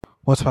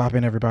What's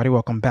poppin', everybody?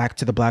 Welcome back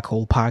to the Black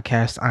Hole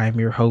Podcast. I am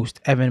your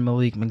host, Evan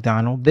Malik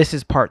McDonald. This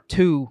is part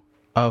two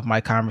of my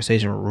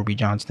conversation with Ruby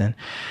Johnston,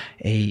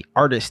 a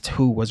artist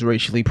who was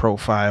racially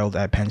profiled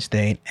at Penn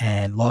State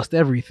and lost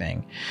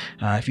everything.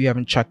 If you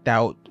haven't checked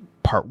out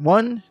part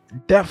one,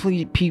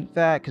 definitely peep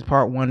that because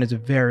part one is a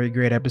very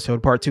great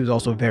episode. Part two is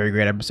also a very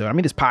great episode. I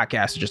mean, this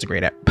podcast is just a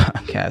great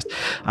podcast.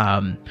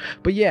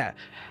 But yeah,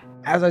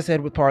 as I said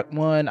with part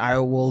one, I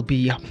will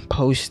be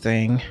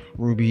posting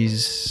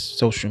Ruby's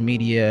social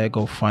media,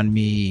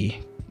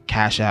 GoFundMe,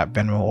 Cash App,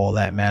 Venmo, all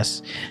that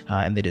mess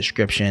in the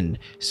description.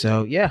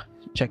 So yeah,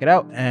 check it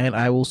out, and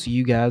I will see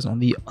you guys on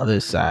the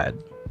other side.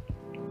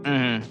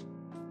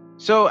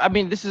 So, I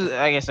mean, this is,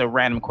 I guess, a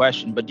random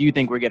question, but do you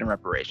think we're getting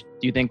reparations?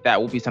 Do you think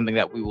that will be something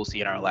that we will see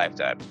in our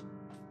lifetime?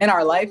 In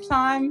our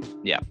lifetime?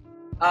 Yeah.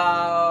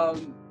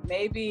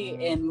 Maybe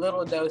in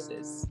little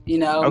doses,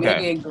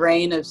 maybe a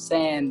grain of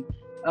sand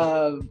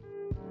of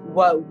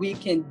what we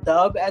can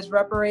dub as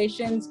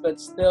reparations, but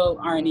still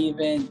aren't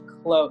even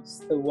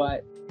close to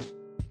what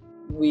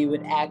we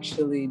would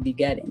actually be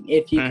getting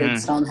if you could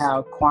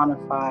somehow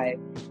quantify,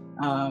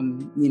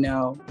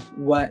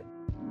 what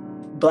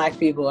Black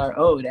people are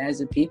owed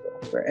as a people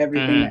for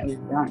everything that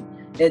we've done.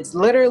 It's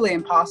literally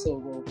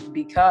impossible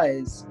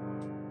because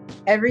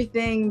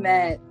everything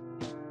that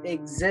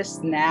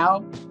exists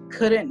now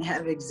couldn't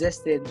have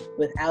existed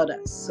without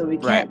us. So we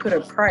can't put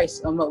a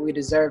price on what we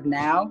deserve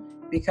now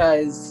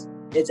because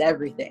it's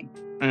everything.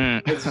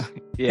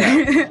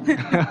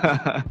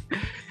 Yeah.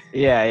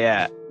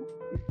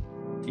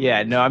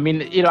 Yeah. No, I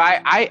mean,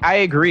 I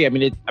agree. I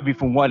mean,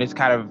 for one, it's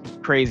kind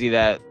of crazy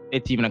that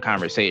it's even a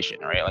conversation,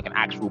 right? Like an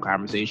actual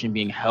conversation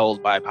being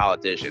held by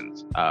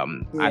politicians.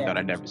 I thought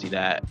I'd never see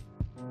that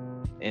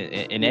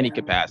in any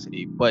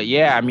capacity. But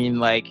yeah, I mean,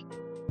 like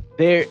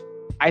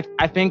I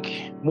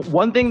think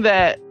one thing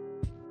that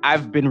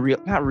I've been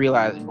not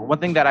realizing, but one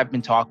thing that I've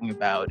been talking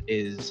about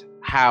is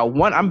how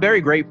I'm very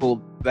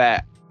grateful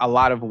that a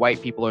lot of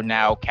white people are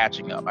now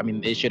catching up. I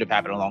mean, it should have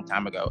happened a long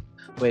time ago,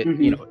 but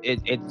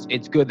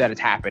it's good that it's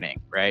happening,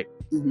 right?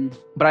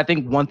 But I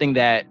think one thing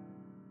that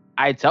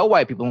I tell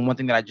white people, and one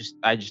thing that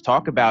I just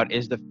talk about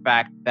is the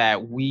fact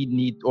that we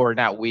need, or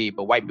not we,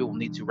 but white people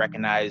need to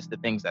recognize the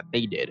things that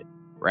they did,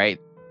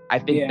 right? I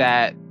think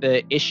that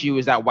the issue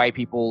is that white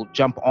people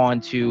jump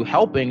onto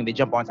helping, they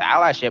jump onto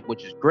allyship,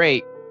 which is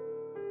great,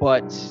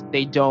 but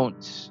they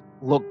don't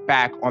look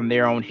back on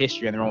their own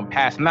history and their own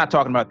past. I'm not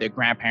talking about their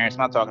grandparents,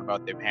 I'm not talking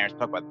about their parents, I'm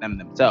talking about them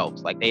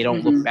themselves. Like, they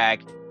don't look back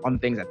on the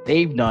things that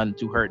they've done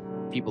to hurt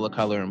people of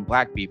color and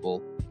Black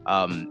people.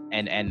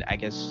 And I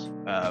guess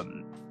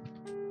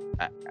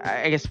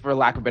for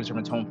lack of a better term,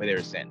 atone for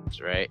their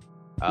sins, right?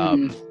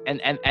 And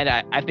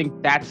I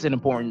think that's an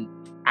important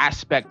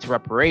aspect to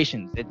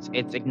reparations.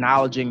 It's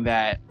acknowledging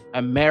that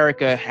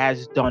America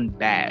has done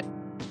bad.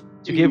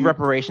 To give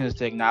reparations,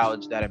 to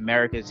acknowledge that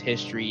America's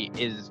history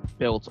is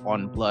built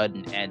on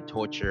blood and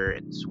torture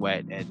and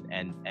sweat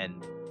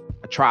and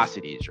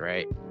atrocities,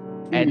 right?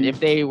 And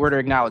if they were to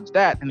acknowledge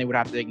that, then they would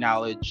have to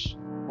acknowledge,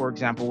 for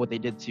example, what they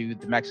did to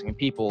the Mexican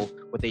people,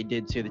 what they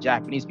did to the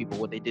Japanese people,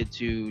 what they did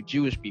to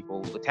Jewish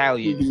people,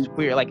 Italians,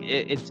 queer. Like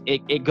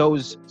it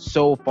goes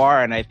so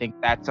far, and I think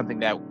that's something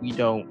that we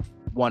don't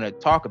want to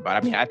talk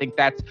about. I mean, I think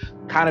that's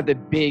kind of the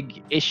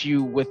big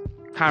issue with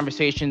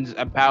conversations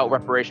about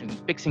reparations,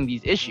 fixing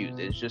these issues.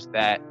 It's just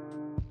that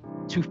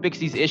to fix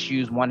these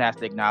issues, one has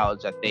to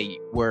acknowledge that they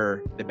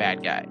were the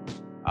bad guy.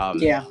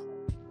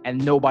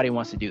 And nobody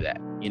wants to do that.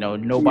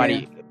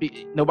 Nobody,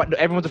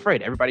 everyone's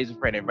afraid. Everybody's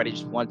afraid. Everybody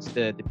just wants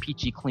the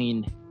peachy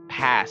clean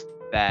past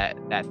that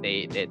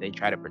they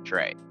try to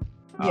portray.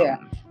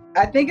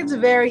 I think it's a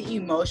very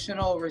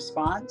emotional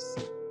response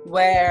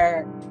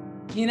where,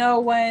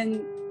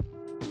 when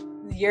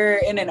you're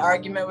in an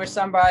argument with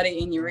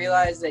somebody and you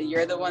realize that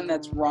you're the one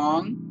that's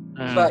wrong,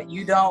 but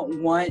you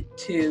don't want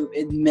to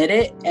admit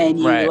it, and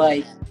you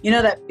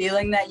that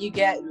feeling that you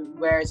get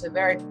where it's a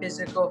very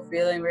physical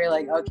feeling where you're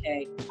like,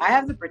 okay, I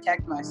have to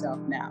protect myself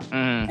now.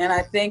 And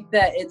I think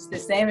that it's the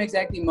same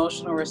exact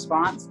emotional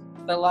response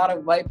that a lot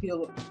of white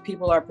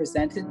people are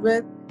presented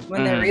with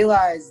when they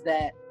realize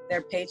that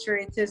their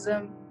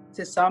patriotism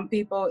to some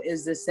people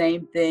is the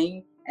same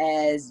thing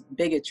as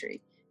bigotry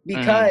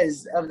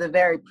because of the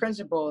very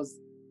principles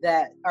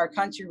that our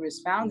country was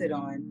founded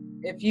on.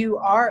 If you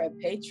are a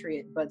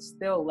patriot but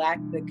still lack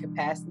the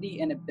capacity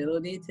and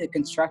ability to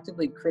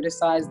constructively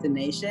criticize the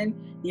nation,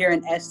 you're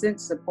in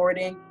essence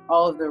supporting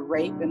all of the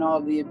rape and all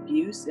of the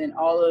abuse and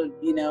all of,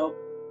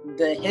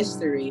 the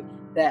history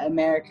that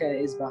America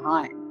is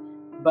behind.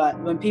 But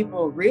when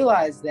people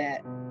realize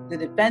that, the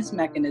defense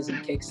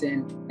mechanism kicks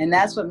in, and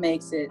that's what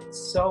makes it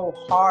so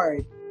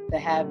hard to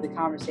have the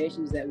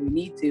conversations that we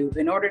need to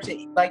in order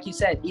to, like you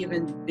said,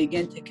 even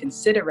begin to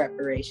consider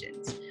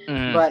reparations.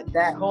 But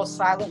that whole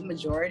silent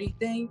majority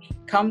thing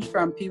comes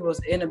from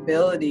people's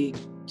inability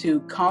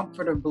to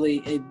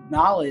comfortably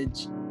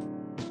acknowledge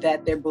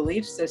that their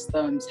belief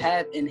systems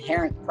have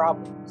inherent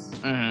problems.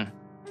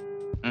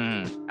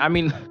 I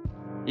mean,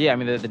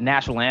 the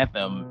national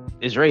anthem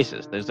is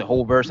racist. There's a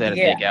whole verse I had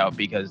to take out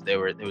because there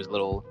was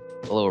little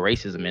a little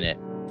racism in it.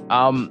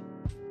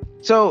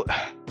 So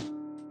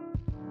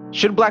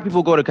should Black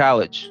people go to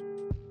college?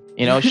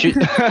 You know,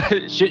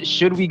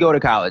 should we go to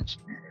college?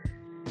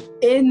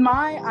 In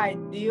my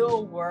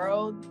ideal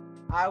world,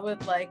 I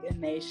would like a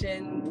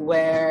nation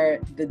where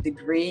the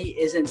degree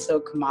isn't so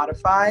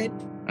commodified.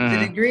 The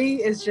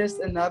degree is just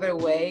another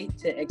way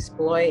to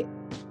exploit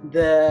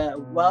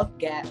the wealth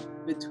gap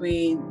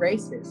between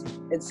races.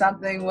 It's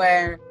something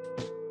where,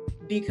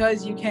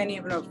 because you can't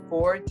even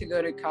afford to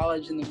go to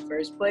college in the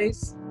first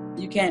place,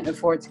 you can't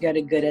afford to get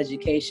a good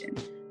education.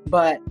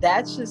 But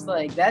that's just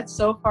like, that's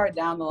so far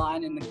down the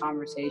line in the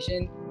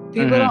conversation.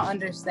 People don't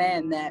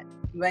understand that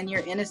when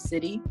you're in a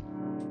city,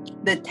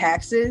 the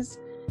taxes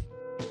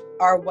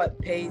are what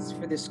pays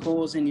for the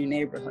schools in your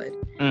neighborhood.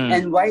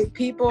 And white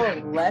people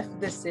left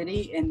the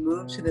city and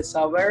moved to the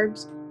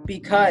suburbs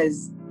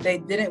because they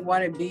didn't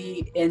want to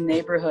be in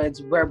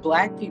neighborhoods where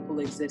Black people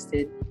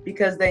existed,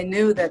 because they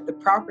knew that the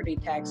property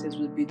taxes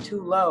would be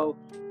too low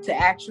to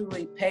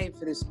actually pay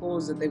for the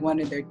schools that they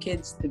wanted their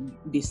kids to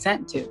be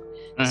sent to.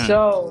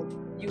 So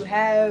you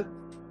have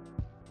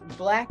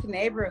Black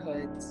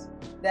neighborhoods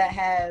that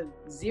have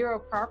zero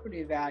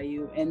property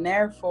value, and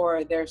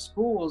therefore their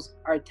schools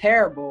are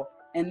terrible,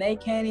 and they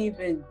can't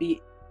even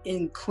be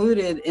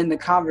included in the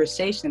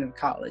conversation of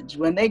college.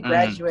 When they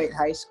graduate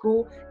high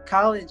school,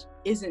 college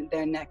isn't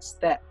their next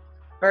step,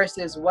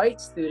 versus white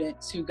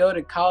students who go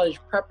to college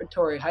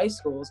preparatory high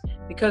schools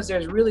because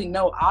there's really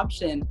no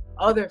option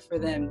other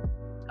than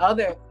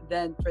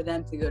for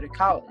them to go to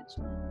college.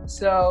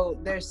 So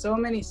there's so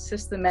many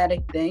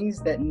systematic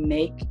things that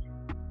make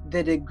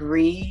the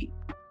degree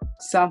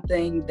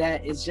something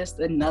that is just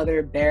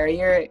another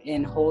barrier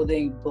in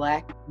holding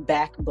Black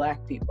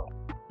people.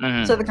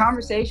 So the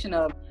conversation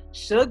of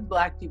should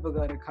Black people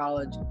go to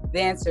college, the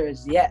answer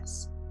is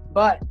yes.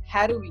 But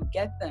how do we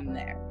get them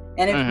there?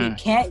 And if we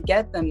can't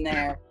get them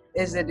there,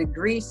 is a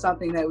degree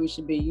something that we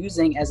should be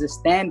using as a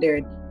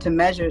standard to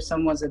measure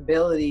someone's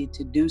ability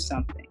to do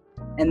something?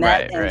 And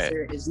that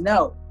answer is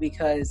no,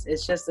 because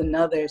it's just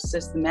another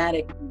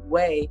systematic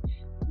way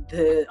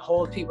to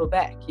hold people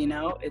back. You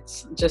know,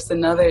 it's just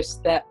another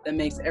step that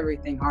makes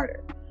everything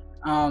harder.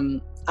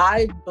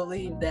 I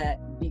believe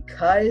that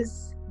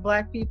because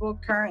Black people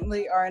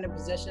currently are in a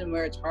position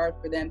where it's hard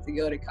for them to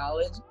go to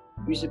college,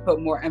 we should put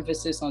more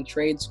emphasis on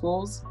trade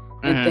schools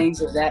and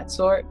things of that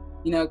sort.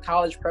 You know,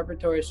 college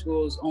preparatory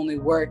schools only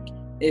work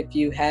if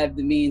you have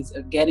the means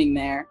of getting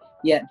there,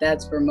 yet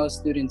that's where most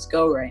students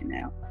go right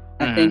now.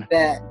 I think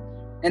that,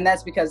 and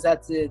that's because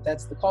that's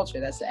the culture,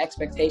 that's the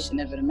expectation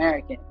of an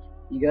American.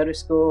 You go to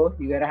school,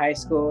 you go to high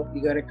school,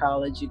 you go to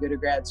college, you go to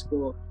grad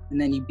school, and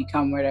then you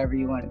become whatever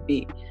you want to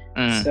be.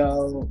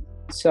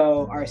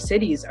 So our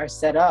cities are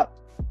set up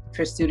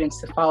for students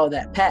to follow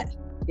that path.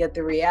 Yet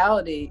the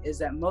reality is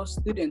that most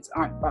students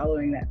aren't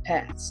following that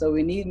path. So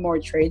we need more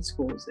trade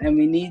schools, and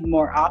we need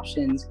more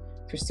options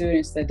for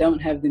students that don't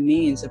have the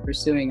means of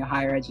pursuing a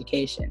higher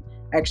education,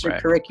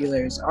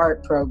 extracurriculars,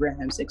 art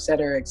programs, et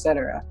cetera, et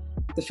cetera.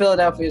 The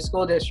Philadelphia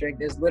School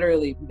District is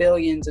literally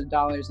billions of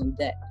dollars in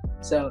debt.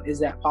 So is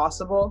that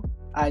possible?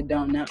 I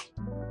don't know.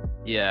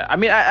 Yeah, I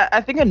mean, I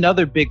think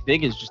another big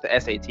thing is just the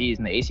SATs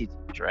and the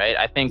ACTs, right?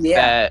 I think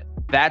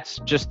that's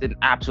just an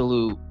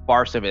absolute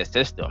farce of a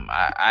system.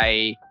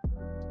 I'm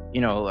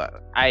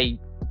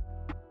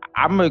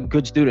a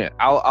good student.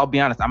 I'll be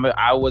honest.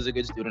 I was a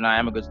good student. I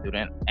am a good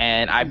student,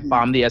 and I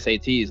bombed the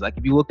SATs. Like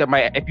if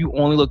you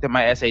only looked at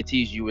my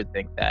SATs, you would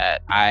think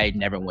that I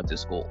never went to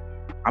school.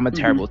 I'm a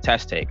terrible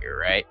test taker,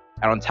 right?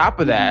 And on top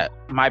of that,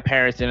 my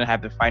parents didn't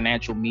have the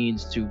financial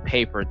means to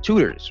pay for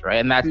tutors, right?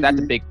 And that's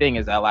a big thing,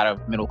 is that a lot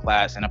of middle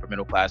class and upper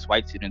middle class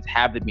white students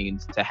have the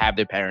means to have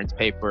their parents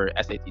pay for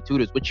SAT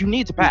tutors, which you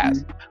need to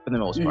pass for the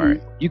most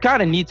part. You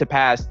kind of need to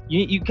pass.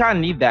 You kind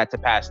of need that to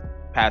pass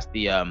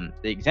the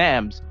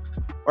exams,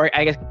 or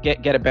I guess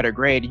get a better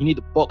grade. You need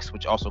the books,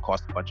 which also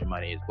cost a bunch of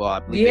money as well.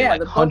 I believe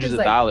like hundreds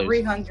of dollars.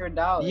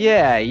 $300.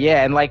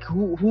 Yeah, and like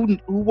who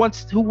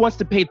wants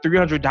to pay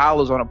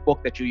 $300 on a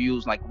book that you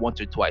use like once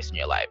or twice in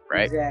your life,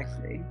 right?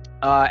 Exactly.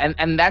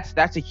 And that's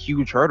a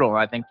huge hurdle. And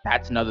I think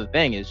that's another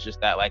thing, is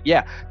just that like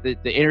the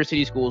inner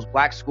city schools,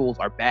 Black schools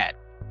are bad.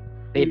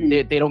 They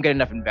don't get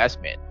enough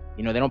investment.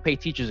 You know, they don't pay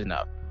teachers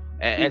enough.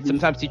 And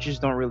sometimes teachers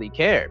don't really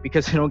care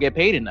because they don't get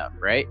paid enough,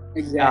 right?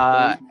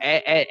 Exactly.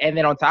 And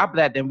then on top of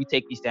that, then we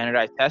take these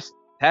standardized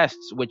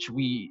tests, which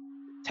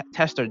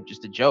tests are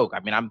just a joke. I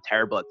mean, I'm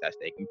terrible at test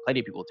taking.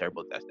 Plenty of people are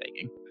terrible at test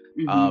taking.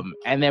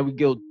 And then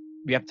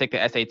we have to take the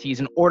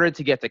SATs in order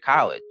to get to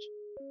college,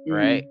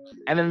 right?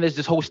 And then there's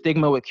this whole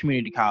stigma with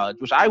community college,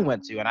 which I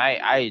went to, and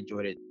I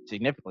enjoyed it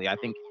significantly. I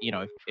think, you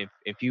know,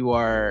 if you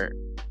are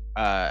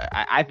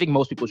I think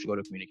most people should go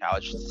to community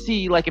college to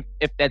see like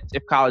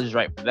if college is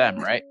right for them,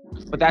 right?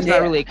 But that's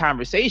not really a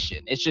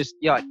conversation. It's just,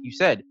 like you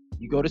said,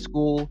 you go to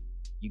school,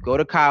 you go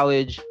to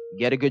college, you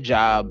get a good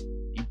job,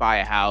 you buy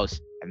a house,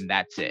 and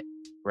that's it,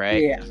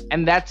 right? Yeah.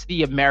 And that's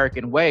the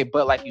American way.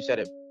 But like you said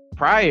it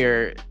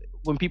prior,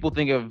 when people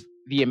think of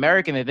the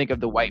American, they think of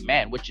the white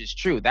man, which is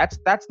true. That's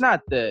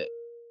not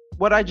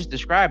what I just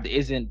described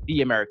isn't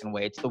the American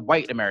way. It's the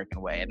white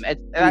American way, and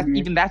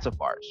even that's a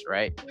farce,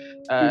 right?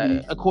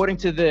 According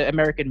to the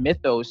American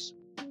mythos,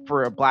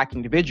 for a black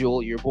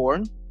individual, you're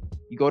born,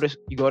 you go to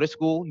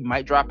school, you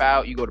might drop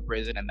out, you go to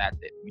prison, and that's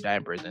it. You die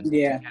in prison.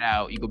 Yeah. You get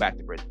out, you go back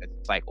to prison. It's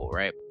a cycle,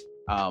 right?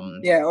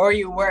 Or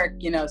you work,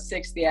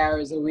 60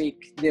 hours a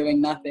week doing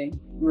nothing,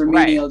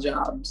 remedial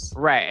jobs.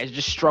 Right, and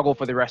just struggle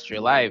for the rest of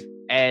your life.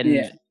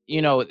 And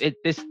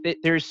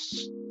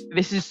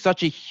this is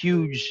such a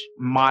huge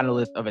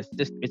monolith of a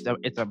system.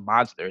 It's a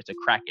monster. It's a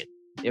kraken.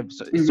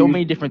 It's so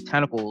many different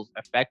tentacles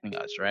affecting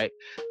us, right?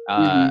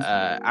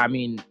 I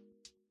mean,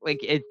 like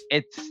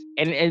it's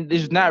and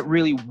there's not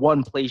really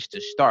one place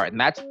to start,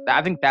 and I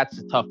think that's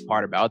the tough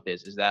part about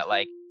this, is that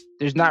like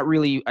there's not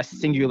really a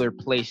singular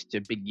place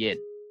to begin.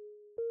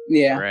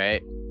 Yeah.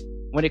 Right.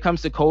 When it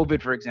comes to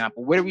COVID, for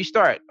example, where do we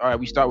start? All right,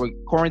 we start with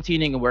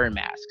quarantining and wearing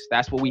masks.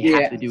 That's what we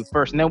have to do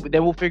first, and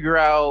then we'll figure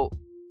out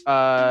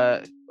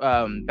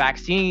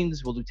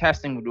vaccines. We'll do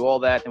testing. We'll do all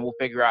that, and we'll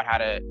figure out how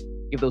to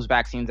give those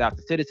vaccines out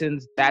to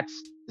citizens. That's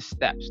the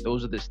steps.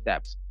 Those are the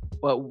steps.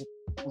 But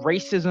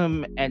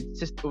racism and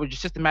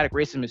systematic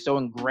racism is so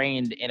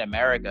ingrained in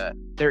America.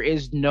 There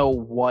is no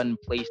one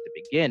place to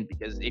begin,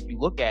 because if you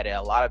look at it,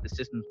 a lot of the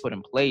systems put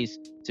in place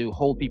to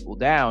hold people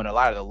down, a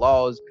lot of the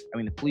laws, I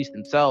mean, the police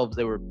themselves,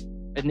 they were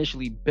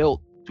initially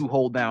built to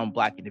hold down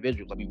black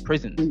individuals. I mean,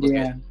 prisons, look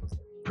at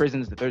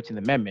prisons, the 13th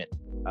Amendment,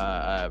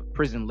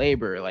 prison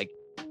labor, like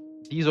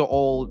these are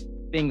all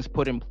things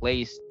put in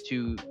place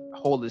to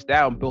hold us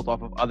down, built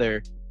off of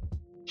other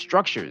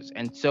structures.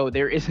 And so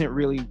there isn't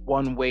really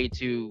one way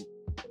to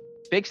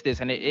fix this,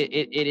 and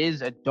it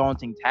is a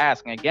daunting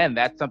task. And again,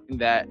 that's something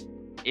that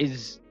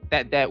is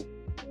that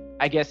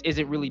I guess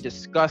isn't really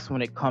discussed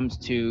when it comes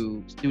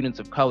to students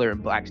of color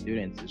and black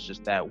students. It's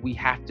just that we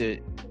have to,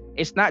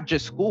 it's not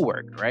just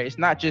schoolwork, right? It's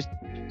not just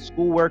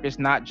schoolwork, it's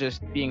not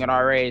just being an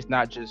RA, it's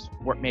not just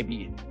work,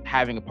 maybe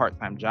having a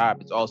part-time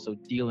job. It's also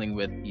dealing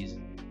with these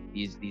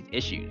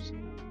issues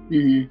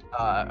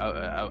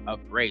of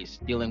race,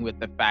 dealing with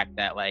the fact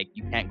that like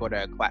you can't go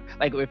to a class,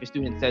 like if a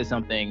student says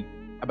something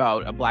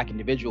about a black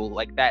individual,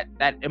 like that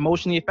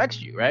emotionally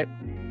affects you, right?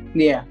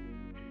 Yeah.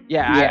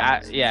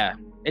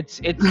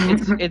 It's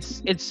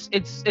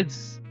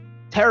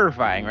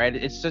terrifying, right?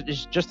 It's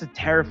just a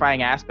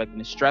terrifying aspect, and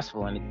it's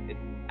stressful, and it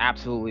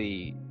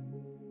absolutely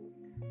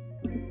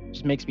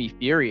just makes me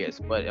furious.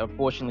 But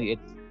unfortunately,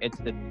 it's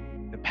the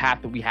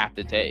path that we have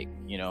to take,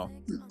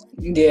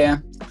 Yeah,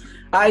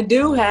 I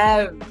do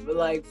have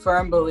like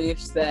firm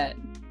beliefs that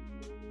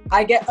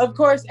of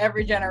course,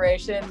 every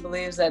generation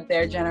believes that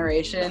their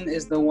generation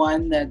is the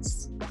one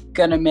that's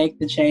gonna make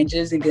the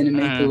changes and gonna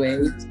make the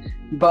waves.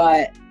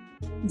 But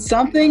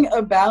something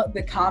about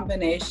the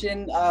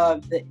combination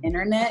of the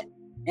internet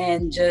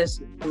and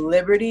just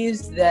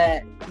liberties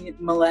that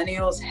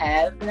millennials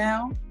have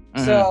now.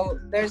 So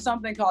there's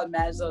something called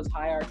Maslow's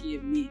hierarchy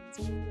of needs.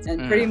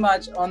 And pretty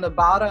much on the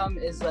bottom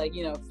is like,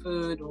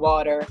 food,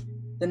 water.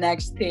 The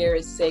next tier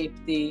is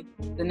safety.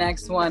 The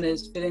next one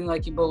is feeling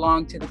like you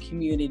belong to the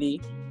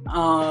community.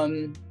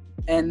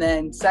 And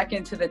then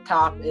second to the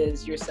top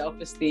is your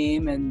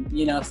self-esteem and,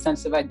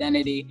 sense of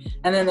identity.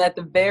 And then at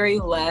the very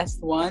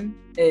last one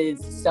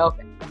is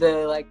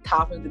the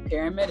top of the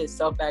pyramid is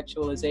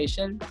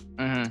self-actualization,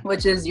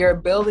 which is your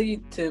ability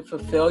to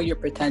fulfill your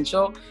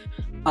potential.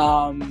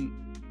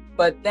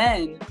 But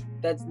then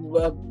that's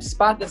a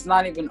spot that's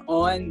not even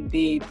on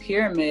the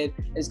pyramid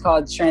is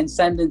called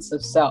transcendence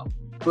of self,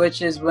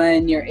 which is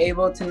when you're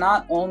able to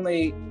not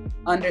only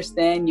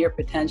understand your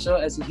potential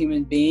as a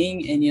human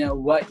being and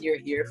what you're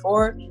here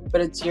for, but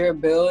it's your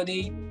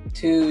ability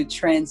to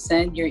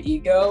transcend your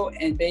ego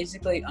and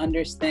basically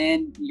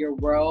understand your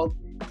world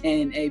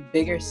in a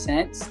bigger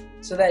sense,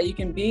 so that you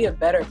can be a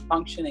better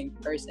functioning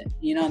person,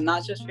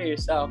 not just for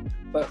yourself,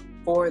 but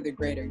for the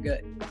greater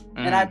good.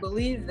 And I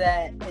believe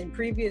that in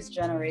previous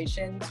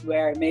generations,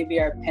 where maybe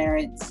our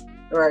parents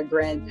or our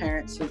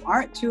grandparents who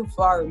aren't too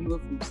far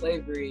removed from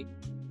slavery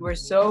were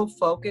so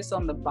focused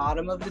on the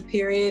bottom of the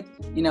period,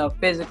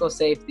 physical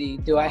safety,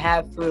 do I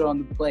have food on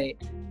the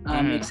plate,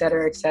 et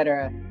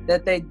cetera,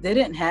 that they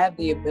didn't have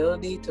the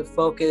ability to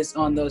focus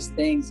on those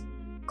things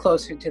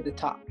closer to the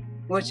top.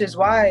 Which is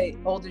why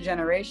older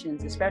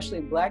generations,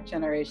 especially Black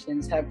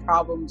generations, have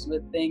problems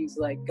with things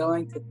like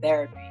going to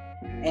therapy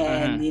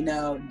and,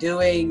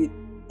 doing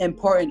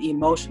important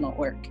emotional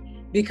work.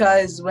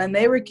 Because when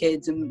they were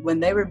kids and when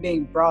they were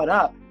being brought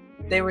up,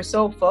 they were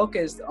so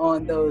focused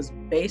on those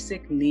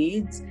basic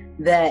needs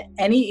that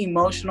any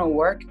emotional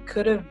work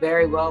could have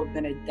very well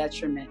been a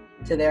detriment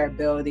to their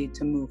ability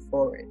to move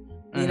forward.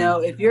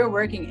 If you're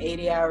working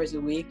 80 hours a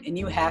week and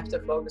you have to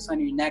focus on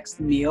your next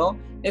meal,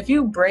 if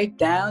you break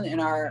down and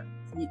are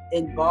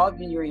involved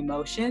in your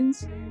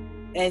emotions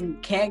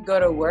and can't go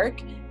to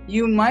work,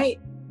 you might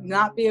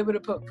not be able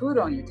to put food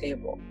on your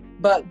table.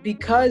 But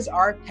because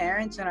our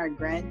parents and our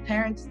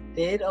grandparents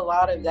did a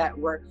lot of that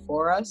work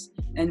for us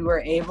and we're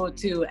able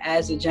to,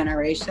 as a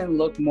generation,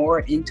 look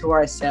more into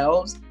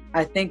ourselves,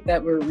 I think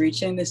that we're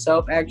reaching the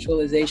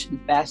self-actualization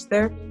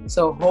faster.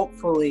 So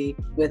hopefully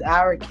with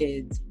our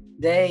kids,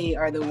 they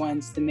are the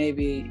ones to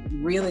maybe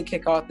really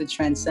kick off the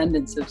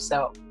transcendence of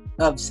self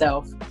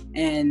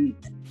and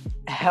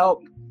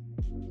help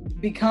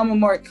become a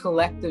more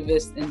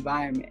collectivist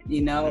environment.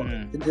 You know,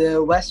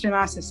 the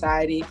Westernized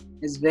society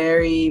is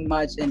very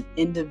much an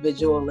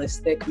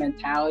individualistic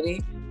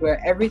mentality where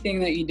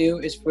everything that you do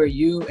is for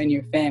you and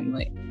your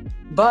family.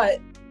 But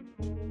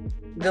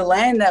the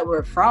land that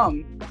we're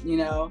from, you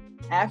know,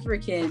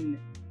 African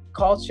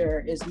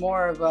culture is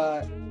more of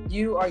a,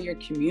 you are your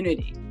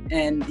community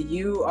and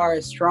you are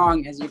as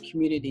strong as your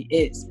community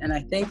is. And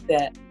I think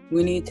that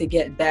we need to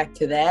get back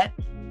to that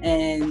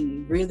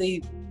and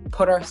really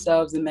put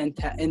ourselves in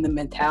the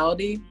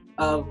mentality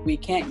of we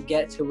can't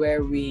get to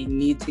where we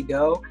need to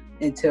go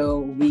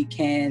until we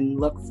can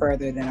look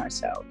further than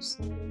ourselves.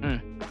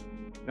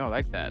 No, I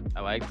like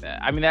that.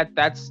 I mean,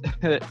 that's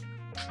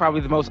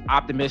probably the most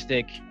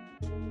optimistic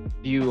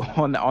view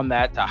on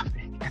that topic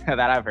that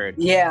I've heard.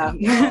 Yeah.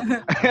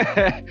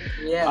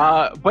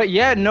 Yeah. But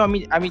yeah, no,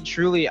 I mean,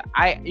 truly,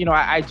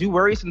 I do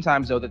worry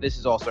sometimes though that this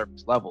is all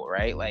surface level,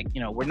 right? Like,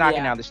 you know, we're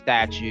knocking down the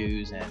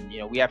statues, and you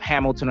know, we have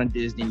Hamilton on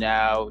Disney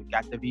now. We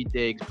got Daveed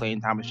Diggs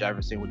playing Thomas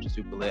Jefferson, which is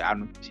super lit. I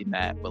don't know if you've seen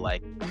that, but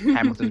like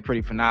Hamilton's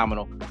pretty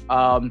phenomenal.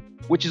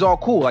 Which is all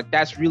cool. Like,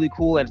 that's really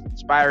cool and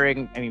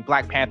inspiring. I mean,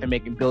 Black Panther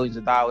making billions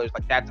of dollars,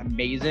 like that's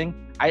amazing.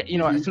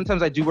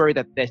 Sometimes I do worry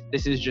that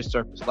this is just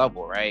surface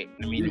level, right?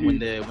 I mean, when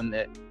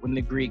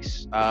the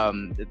Greeks,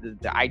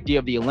 the idea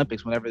of the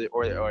Olympics, whenever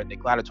or the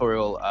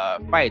gladiatorial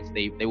fights,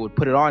 they would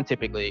put it on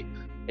typically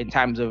in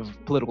times of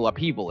political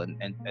upheaval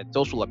and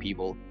social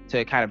upheaval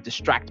to kind of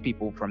distract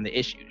people from the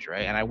issues,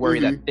 right? And I worry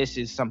that this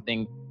is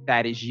something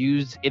that is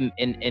used in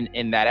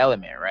that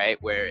element,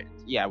 right? Where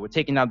we're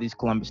taking down these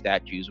Columbus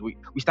statues. We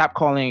stopped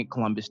calling it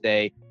Columbus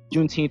Day.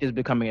 Juneteenth is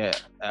becoming an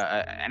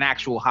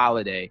actual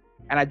holiday.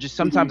 And I just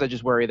sometimes I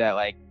just worry that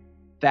like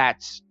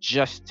that's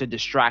just to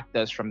distract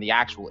us from the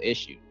actual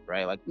issue,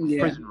 right? Like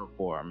prison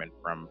reform and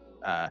from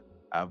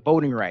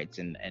voting rights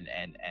and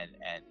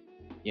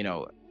you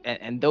know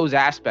and those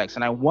aspects.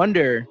 And I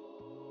wonder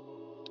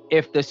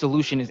if the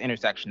solution is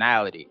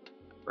intersectionality,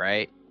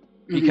 right?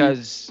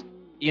 Because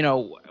you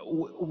know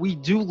we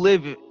do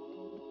live.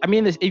 I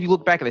mean, if you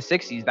look back at the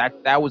 60s,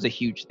 that was a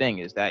huge thing,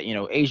 is that, you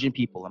know, Asian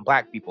people and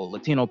Black people,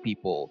 Latino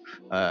people,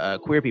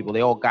 queer people,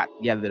 they all got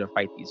together to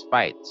fight these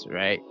fights,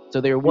 right?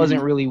 So there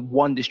wasn't really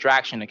one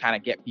distraction to kind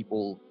of get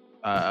people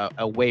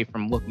away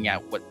from looking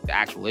at what the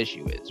actual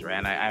issue is, right?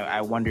 And I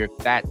wonder if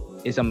that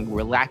is something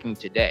we're lacking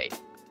today,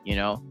 you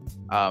know?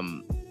 I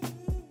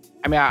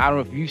mean, I don't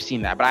know if you've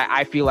seen that, but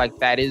I feel like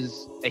that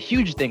is a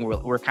huge thing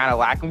we're kind of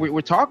lacking.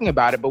 We're talking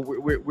about it, but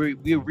we're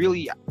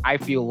really, I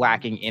feel,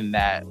 lacking in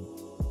that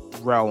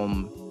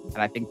realm, and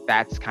I think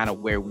that's kind of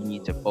where we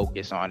need to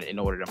focus on in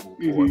order to move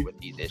forward with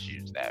these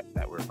issues that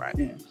we're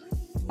finding.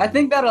 I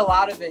think that a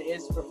lot of it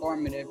is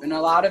performative, and a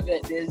lot of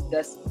it is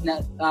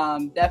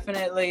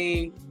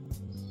definitely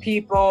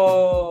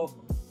people.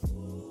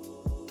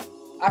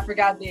 I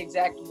forgot the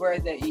exact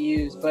word that you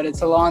used, but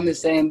it's along the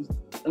same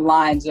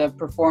lines of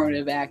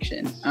performative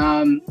action.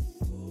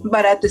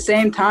 But at the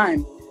same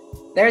time,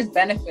 there's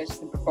benefits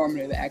to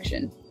performative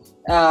action.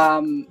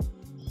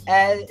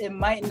 As it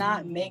might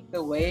not make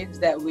the waves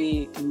that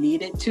we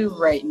need it to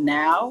right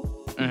now,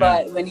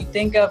 but when you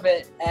think of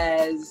it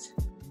as,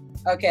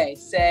 okay,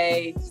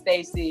 say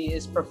Stacey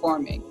is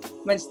performing.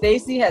 When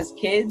Stacey has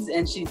kids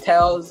and she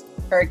tells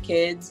her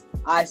kids,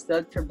 I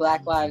stood for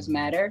Black Lives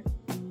Matter,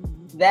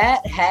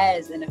 that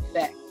has an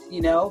effect,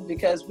 you know,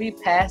 because we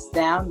pass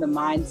down the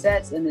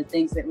mindsets and the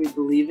things that we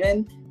believe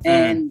in,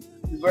 and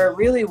we're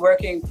really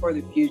working for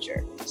the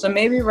future. So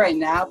maybe right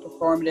now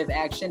performative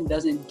action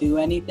doesn't do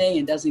anything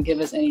and doesn't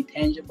give us any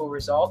tangible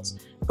results,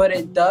 but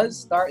it does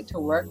start to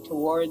work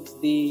towards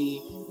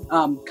the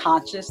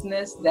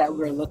consciousness that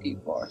we're looking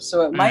for.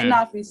 So it might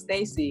not be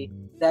Stacey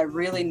that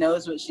really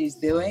knows what she's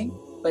doing,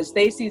 but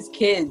Stacey's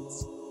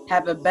kids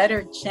have a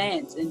better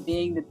chance in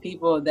being the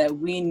people that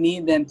we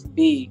need them to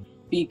be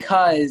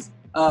because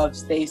of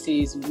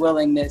Stacey's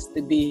willingness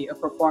to be a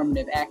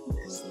performative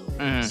activist.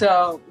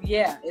 So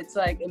yeah, it's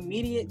like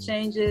immediate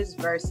changes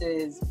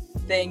versus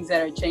things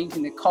that are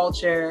changing the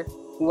culture,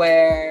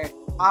 where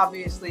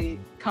obviously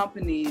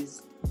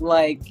companies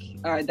like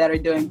that are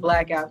doing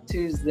Blackout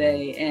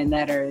Tuesday and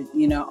that are,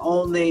 you know,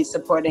 only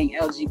supporting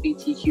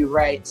LGBTQ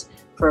rights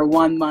for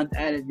 1 month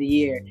out of the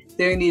year,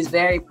 doing these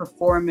very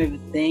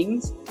performative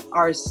things,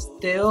 are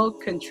still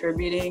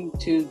contributing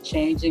to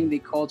changing the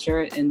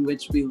culture in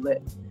which we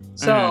live.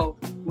 So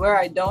where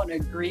I don't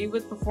agree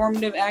with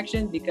performative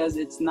action because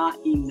it's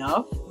not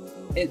enough,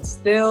 it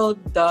still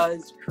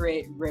does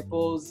create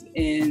ripples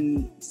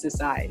in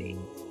society.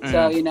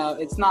 So, you know,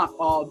 it's not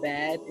all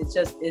bad. It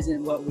just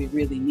isn't what we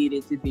really need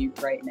it to be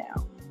right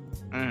now.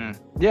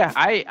 Yeah,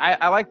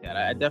 I like that.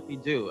 I definitely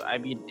do. I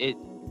mean,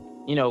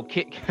 you know,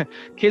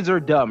 kids are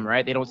dumb,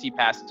 right? They don't see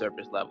past the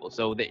surface level.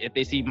 So if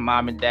they see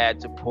mom and dad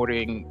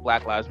supporting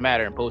Black Lives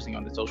Matter and posting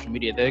on the social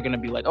media, they're gonna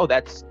be like, "Oh,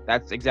 that's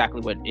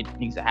exactly what it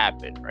needs to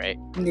happen," right?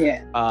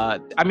 Yeah.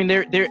 I mean,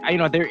 there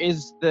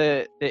is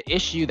the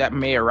issue that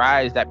may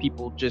arise that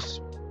people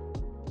just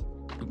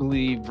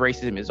believe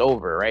racism is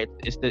over, right?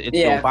 It's the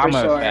Yeah, for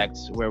Obama sure. effect,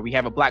 where we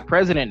have a black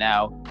president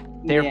now.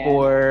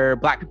 Therefore,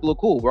 black people are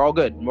cool. We're all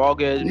good. We're all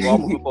good. We're all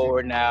moving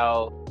forward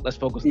now. Let's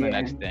focus on the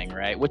next thing,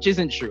 right? Which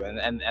isn't true.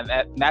 And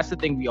that's the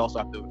thing we also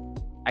have to,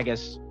 I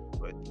guess,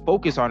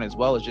 focus on as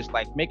well, is just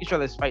like making sure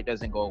this fight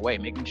doesn't go away,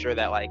 making sure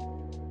that like,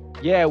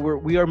 yeah,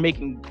 we are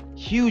making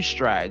huge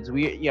strides.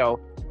 We're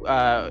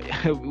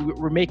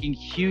making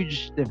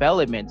huge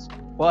developments,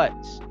 but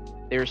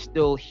there's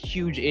still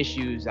huge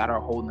issues that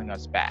are holding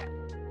us back,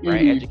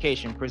 right?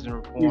 Education, prison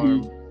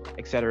reform,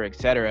 et cetera,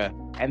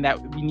 and that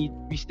we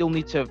still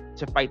need to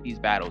fight these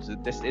battles.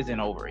 This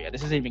isn't over yet.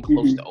 This isn't even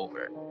close to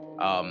over.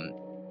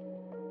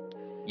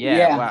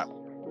 Wow.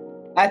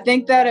 I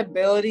think that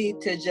ability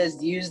to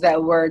just use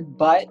that word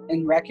 "but"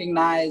 and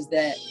recognize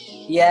that,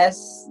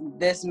 yes,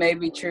 this may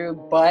be true,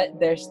 but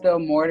there's still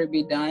more to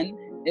be done,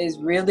 is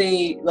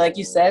really, like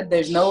you said,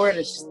 there's nowhere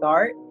to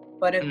start.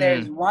 But if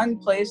there's one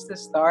place to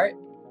start,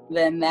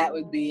 then that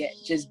would be it.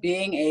 Just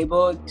being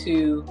able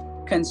to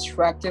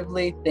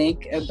constructively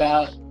think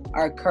about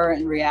our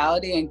current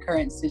reality and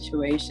current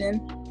situation,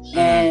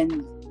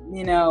 and,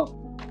 you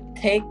know,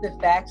 take the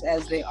facts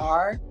as they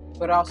are,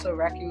 but also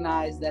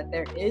recognize that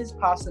there is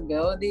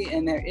possibility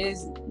and there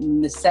is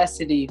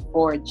necessity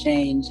for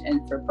change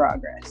and for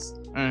progress.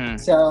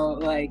 So,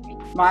 like,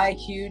 my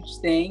huge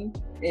thing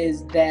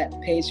is that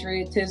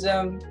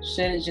patriotism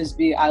shouldn't just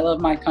be "I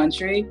love my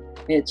country."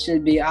 It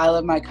should be "I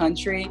love my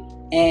country,"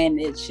 and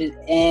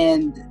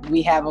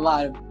we have a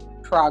lot of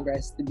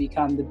progress to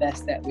become the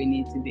best that we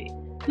need to be,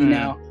 you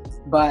know.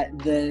 But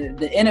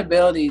the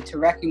inability to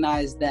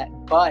recognize that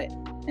 "but,"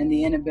 and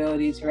the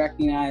inability to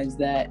recognize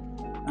that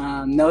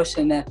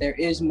notion that there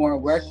is more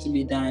work to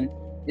be done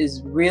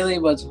is really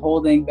what's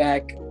holding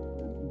back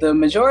the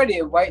majority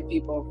of white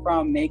people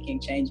from making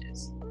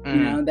changes. You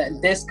know,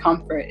 that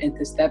discomfort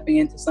into stepping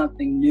into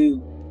something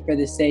new for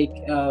the sake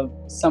of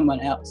someone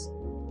else.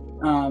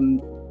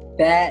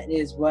 That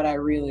is what I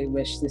really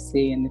wish to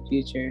see in the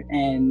future.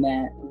 And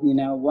that, you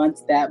know,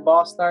 once that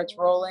ball starts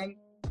rolling,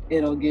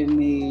 it'll give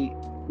me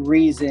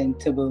reason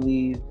to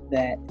believe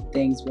that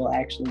things will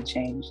actually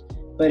change.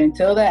 But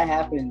until that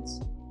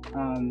happens,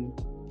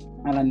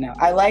 I don't know.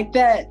 I like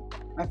that.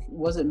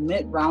 Was it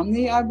Mitt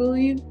Romney, I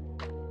believe,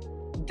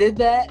 did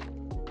that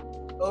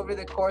over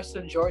the course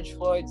of George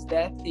Floyd's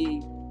death?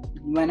 He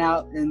went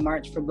out and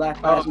marched for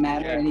Black Lives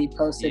Matter, and he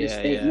posted a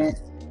statement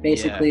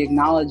basically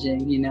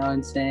acknowledging, you know,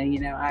 and saying, you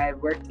know, I have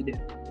work to do.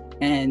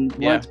 And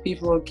once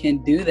people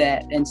can do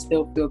that and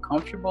still feel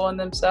comfortable in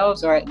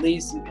themselves, or at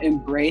least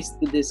embrace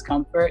the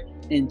discomfort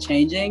in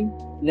changing,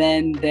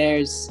 then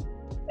there's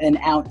an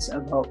ounce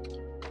of hope.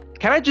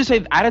 Can I just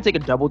say, I had to take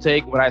a double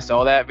take when I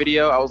saw that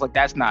video. I was like,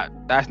 that's not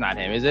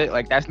him, is it?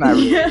 Like, that's not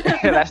really,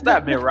 that's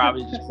not Mitt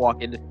Romney just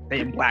walking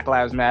saying Black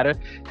Lives Matter.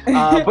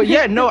 But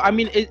yeah, no, I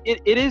mean,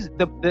 it is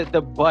the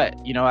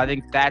but, you know, I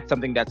think that's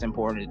something that's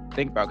important to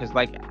think about. Because,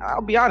 like,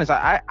 I'll be honest,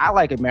 I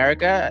like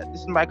America.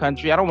 This is my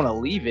country. I don't want to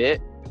leave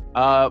it.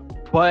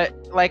 But,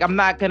 like, I'm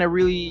not going to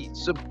really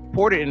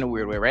support it in a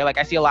weird way, right? Like,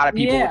 I see a lot of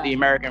people with the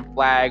American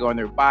flag on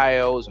their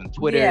bios on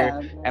Twitter,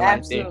 and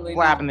like they're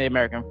flapping the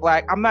American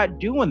flag. I'm not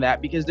doing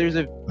that because there's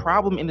a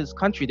problem in this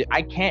country that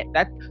I can't,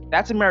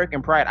 that's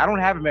American pride. I don't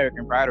have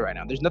American pride right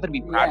now. There's nothing to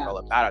be proud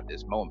about at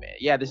this moment.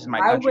 Yeah, this is my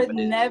country. I would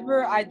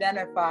never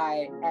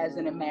identify as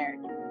an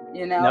American,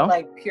 you know,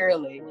 like,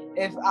 purely.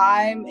 If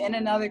I'm in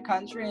another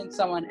country and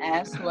someone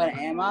asks what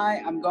am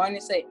I, I'm going to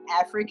say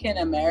African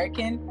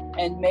American,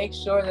 and make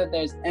sure that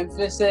there's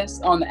emphasis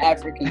on the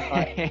African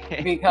part.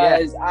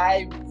 Because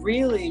I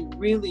really,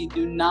 really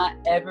do not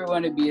ever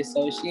want to be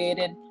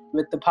associated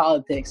with the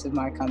politics of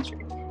my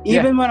country.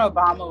 Even when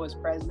Obama was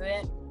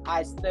president,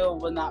 I still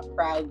will not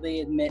proudly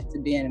admit to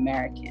being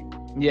American.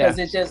 Because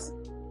it just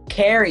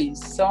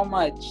carries so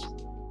much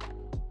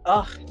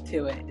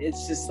to it.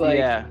 It's just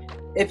like,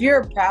 if you're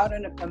a proud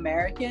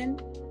American,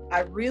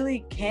 I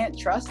really can't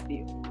trust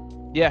you.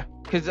 Yeah,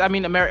 because I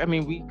mean,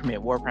 we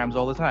commit war crimes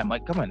all the time.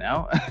 Like, come on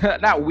now.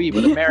 Not we,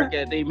 but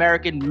America, the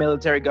American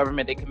military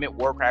government, they commit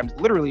war crimes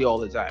literally all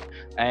the time,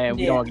 and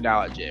we don't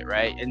acknowledge it,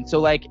 right? And so,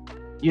 like,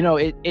 you know,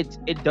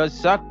 it does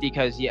suck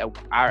because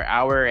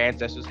our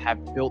ancestors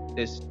have built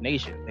this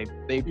nation.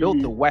 They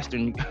built the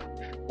Western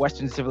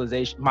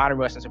civilization, modern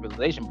Western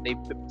civilization, but they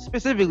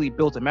specifically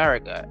built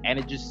America, and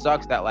it just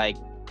sucks that, like,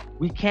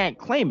 we can't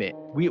claim it.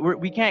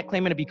 We can't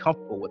claim it to be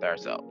comfortable with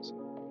ourselves.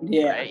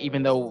 Right?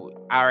 Even though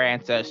our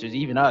ancestors,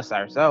 even us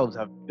ourselves,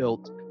 have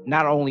built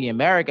not only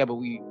America, but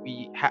we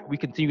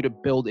continue to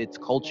build its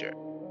culture,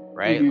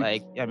 right?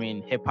 Like, I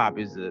mean, hip hop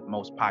is the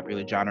most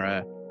popular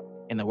genre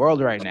in the world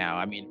right now.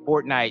 I mean,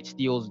 Fortnite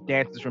steals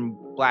dances from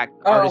Black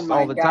artists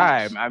all the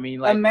time. I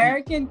mean, like,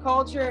 American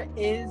culture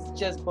is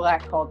just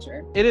Black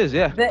culture. It is,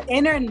 yeah. The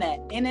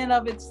internet in and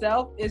of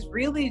itself is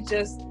really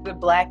just the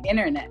Black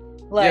internet.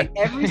 Like,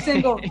 every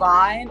single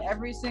Vine,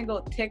 every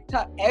single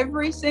TikTok,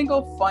 every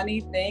single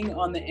funny thing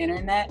on the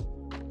internet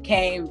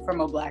came from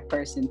a Black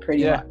person,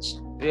 pretty much.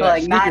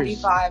 Like,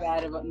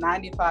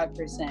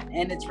 95%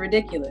 and it's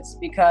ridiculous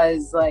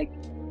because, like,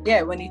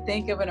 when you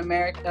think of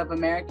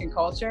American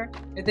culture,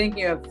 you're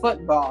thinking of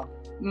football.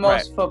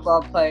 Most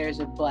football players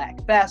are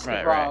black.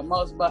 Basketball,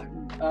 most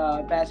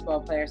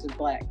basketball players are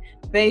black.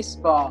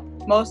 Baseball,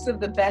 most of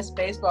the best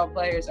baseball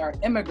players are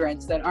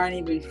immigrants that aren't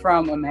even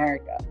from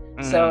America.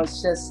 So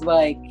it's just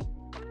like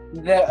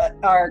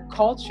our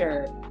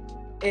culture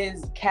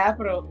is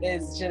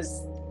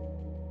just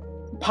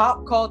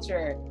pop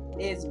culture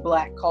is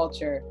black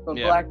culture, but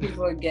black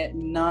people get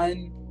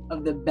none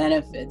of the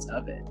benefits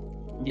of it.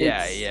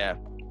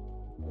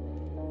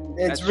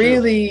 It's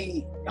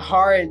really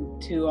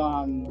hard to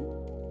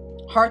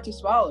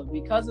swallow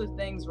because of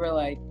things where,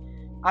 like,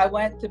 I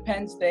went to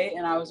Penn State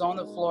and I was on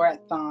the floor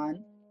at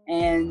Thon,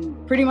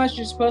 and pretty much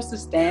you're supposed to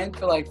stand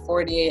for like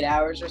 48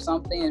 hours or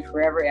something, and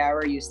for every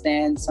hour you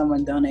stand,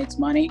 someone donates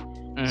money.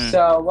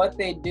 So what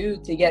they do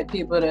to get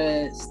people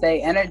to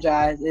stay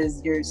energized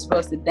is you're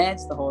supposed to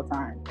dance the whole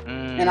time.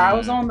 And I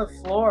was on the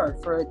floor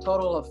for a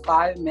total of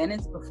 5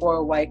 minutes before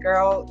a white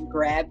girl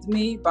grabbed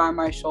me by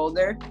my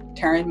shoulder,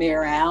 turned me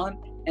around,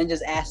 and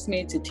just asked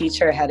me to teach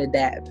her how to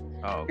dab.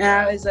 And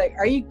I was like,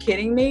 are you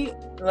kidding me?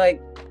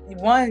 Like,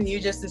 one, you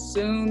just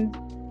assumed,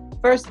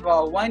 first of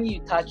all, you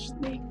touched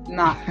me.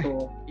 Not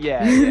cool.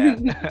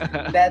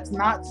 That's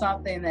not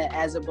something that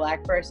as a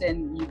black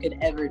person you could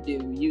ever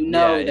do. You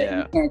know that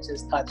you can't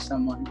just touch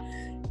someone.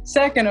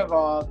 Second of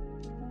all,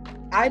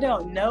 I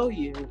don't know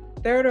you.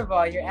 Third of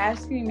all, you're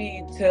asking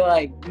me to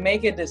like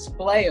make a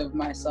display of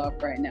myself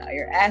right now.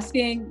 You're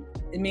asking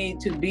me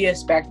to be a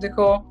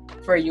spectacle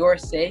for your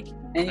sake.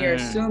 And you're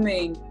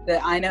assuming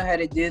that I know how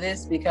to do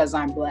this because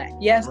I'm black.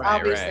 Yes,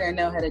 obviously I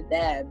know how to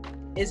dab.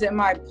 Is it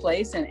my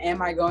place and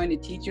am I going to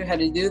teach you how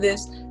to do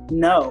this?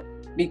 No,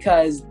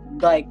 because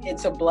like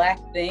it's a black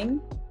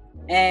thing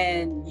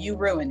and you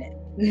ruin it.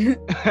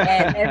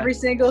 And every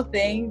single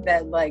thing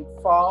that like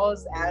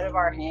falls out of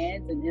our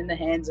hands and in the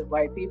hands of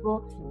white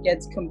people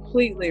gets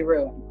completely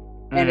ruined.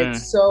 And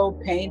it's so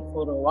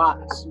painful to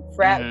watch.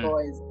 Frat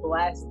boys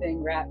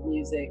blasting rap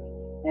music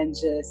and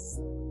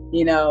just,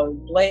 you know,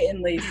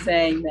 blatantly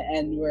saying the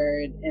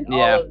N-word and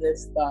all of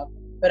this stuff,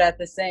 but at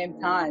the same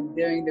time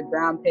doing the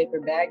brown paper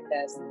bag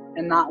test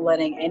and not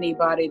letting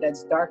anybody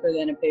that's darker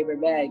than a paper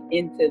bag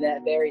into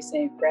that very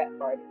same frat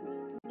party.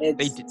 They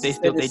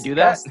do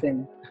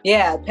that?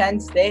 Yeah, Penn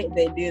State,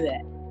 they do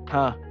that.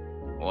 Huh.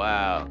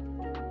 Wow.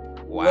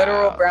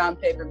 Literal brown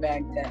paper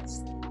bag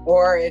test.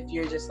 Or if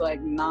you're just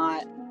like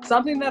not...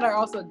 Something that I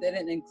also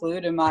didn't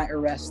include in my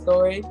arrest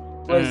story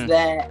was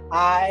that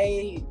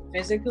I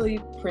physically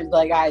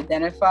I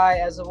identify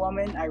as a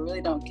woman. I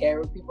really don't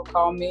care what people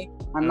call me.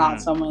 I'm not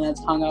someone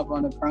that's hung up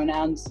on the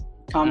pronouns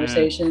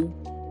conversation.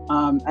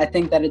 I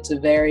think that it's a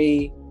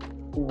very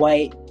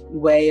white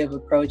way of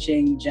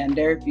approaching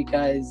gender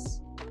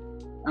because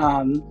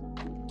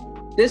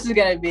this is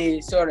going to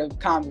be sort of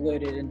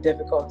convoluted and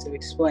difficult to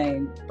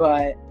explain,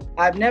 but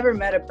I've never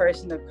met a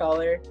person of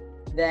color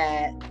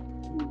that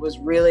was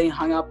really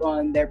hung up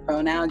on their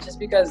pronouns just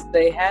because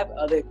they have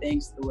other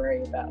things to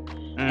worry about.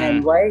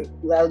 And white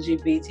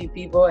LGBT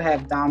people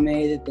have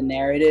dominated the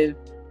narrative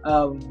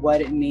of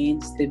what it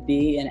means to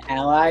be an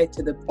ally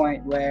to the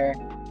point where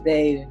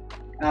they've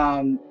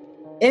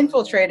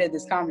infiltrated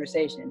this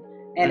conversation.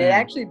 And it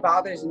actually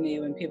bothers me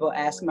when people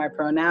ask my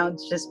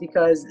pronouns just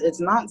because it's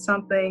not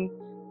something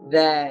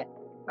that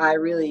I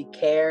really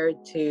care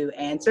to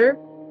answer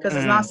because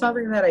it's not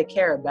something that I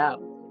care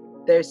about.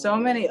 There's so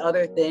many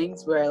other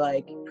things where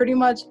like pretty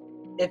much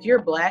if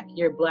you're black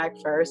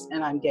first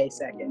and I'm gay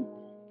second.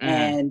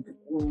 And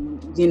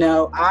you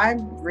know,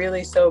 I'm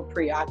really so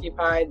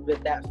preoccupied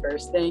with that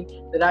first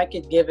thing that I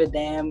could give a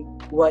damn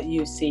what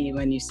you see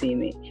when you see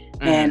me.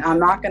 And I'm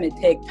not going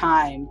to take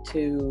time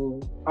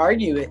to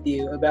argue with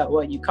you about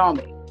what you call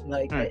me.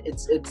 Like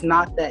it's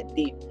not that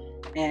deep.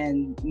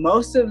 And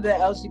most of the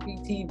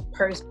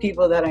LGBT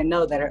people that I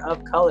know that are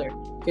of color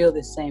feel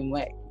the same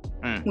way.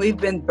 We've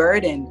been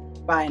burdened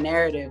by a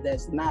narrative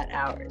that's not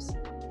ours.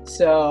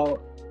 So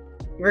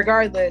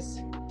regardless,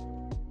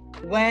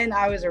 when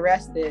I was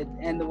arrested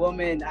and the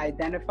woman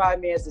identified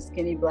me as a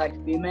skinny black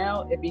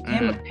female, it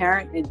became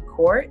apparent in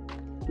court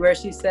where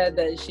she said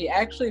that she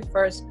actually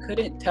first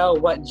couldn't tell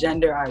what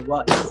gender I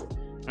was.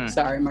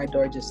 Sorry, my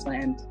door just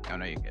slammed. Oh,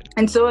 no, you're good.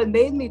 And so it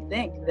made me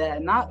think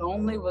that not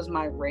only was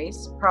my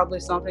race probably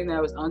something that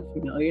was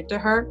unfamiliar to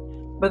her,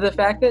 but the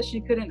fact that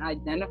she couldn't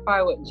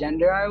identify what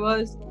gender I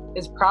was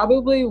is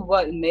probably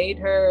what made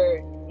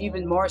her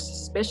even more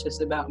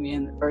suspicious about me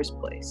in the first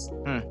place,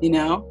 you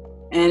know?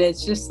 And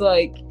it's just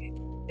like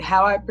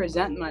how I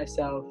present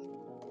myself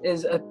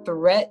is a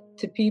threat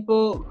to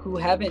people who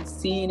haven't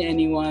seen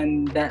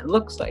anyone that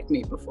looks like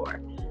me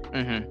before.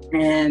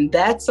 And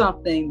that's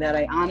something that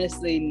I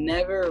honestly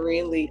never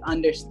really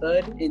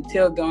understood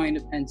until going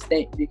to Penn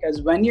State,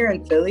 because when you're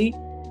in Philly,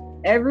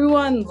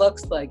 everyone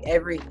looks like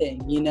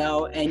everything, you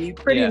know, and you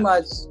pretty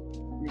much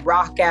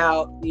rock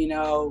out, you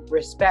know,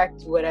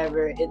 respect,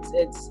 whatever.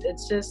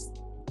 It's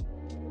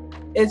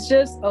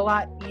just a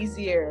lot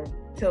easier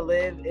to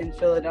live in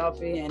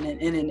Philadelphia and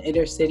in an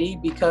inner city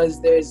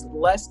because there's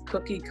less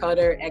cookie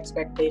cutter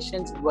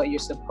expectations of what you're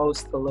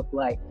supposed to look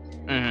like.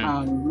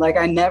 Like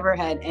I never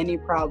had any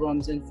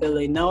problems in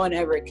Philly. No one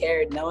ever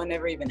cared. No one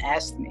ever even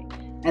asked me.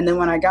 And then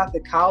when I got to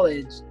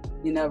college,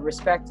 you know,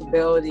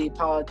 respectability,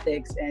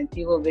 politics, and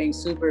people being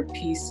super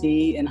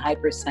PC and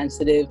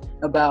hypersensitive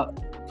about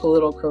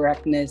political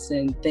correctness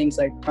and things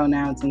like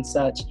pronouns and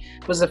such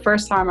was the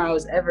first time I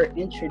was ever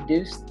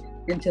introduced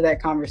into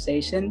that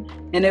conversation.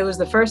 And it was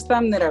the first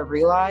time that I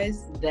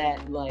realized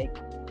that, like,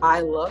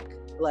 I look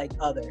like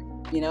other.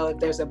 You know, if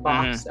there's a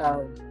box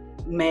of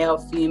male,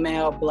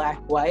 female, black,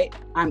 white,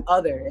 I'm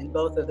other in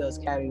both of those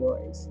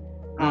categories.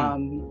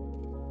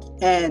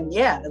 And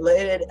yeah,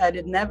 it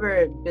had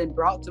never been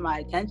brought to my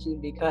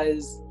attention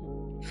because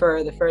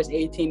for the first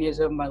 18 years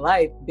of my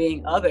life,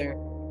 being other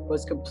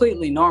was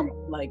completely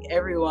normal. Like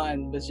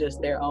everyone was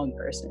just their own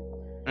person.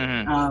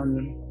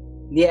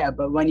 Yeah,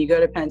 but when you go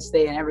to Penn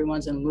State and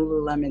everyone's in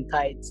Lululemon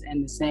tights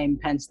and the same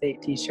Penn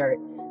State t-shirt,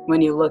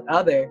 when you look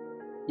other,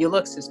 you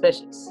look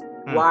suspicious.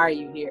 Why are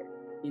you here?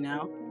 You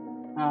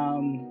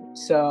know?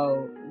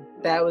 So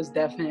that was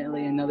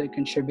definitely another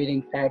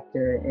contributing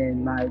factor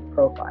in my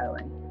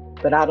profiling.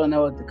 But I don't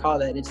know what to call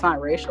that. It's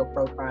not racial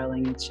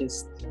profiling, it's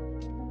just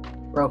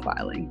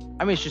profiling.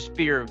 I mean, it's just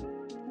fear of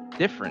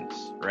difference,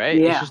 right?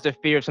 Yeah. It's just a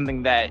fear of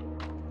something that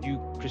you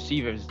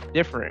perceive as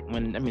different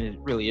when, I mean, it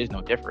really is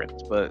no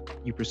difference, but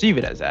you perceive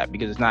it as that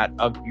because it's not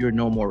of your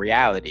normal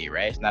reality,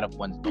 right? It's not of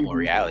one's normal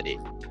reality.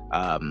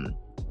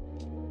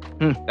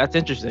 That's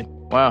interesting.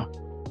 Wow.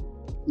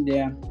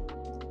 Yeah.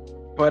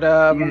 But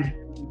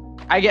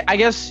I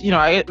guess, you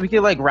know, we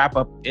could like wrap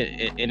up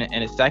in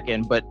a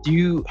second, but do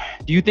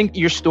you think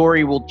your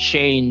story will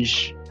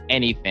change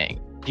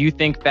anything? Do you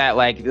think that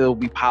like there'll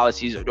be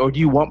policies, or do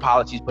you want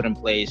policies put in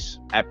place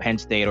at Penn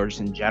State or just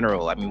in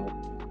general? I mean,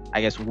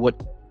 I guess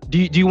what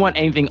do you want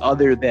anything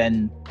other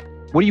than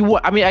what do you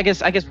want? I mean, I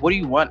guess what do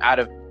you want out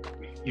of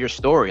your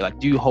story? Like,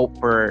 do you hope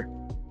for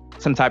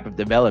some type of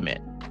development,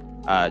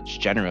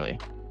 just generally?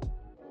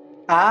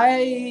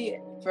 I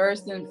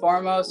first and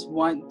foremost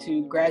want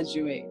to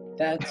graduate.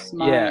 That's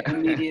my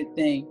immediate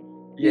thing.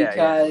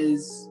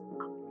 Because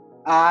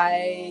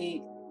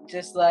I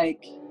just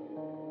like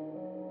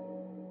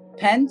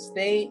Penn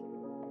State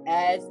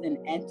as an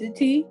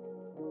entity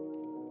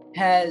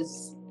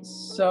has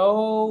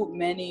so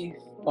many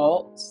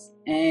faults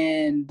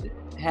and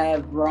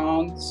have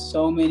wronged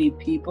so many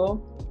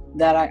people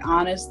that I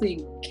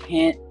honestly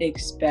can't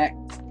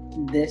expect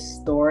this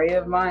story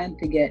of mine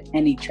to get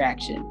any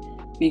traction.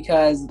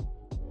 Because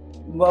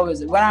what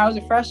was it? When I was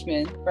a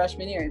freshman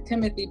year,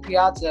 Timothy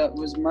Piazza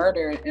was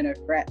murdered in a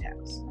frat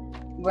house.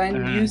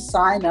 When you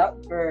sign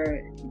up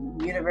for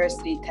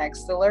university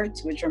text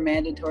alerts, which are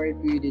mandatory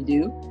for you to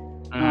do,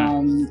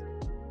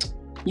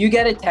 you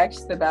get a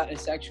text about a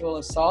sexual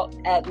assault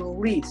at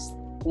least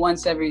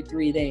once every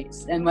 3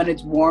 days. And when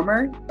it's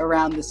warmer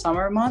around the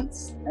summer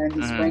months and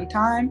the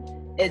springtime,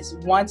 it's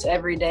once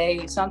every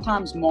day,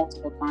 sometimes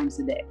multiple times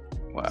a day.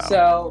 Wow.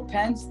 So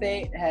Penn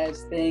State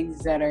has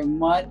things that are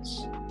much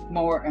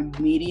more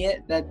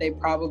immediate that they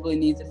probably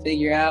need to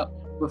figure out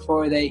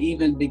before they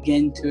even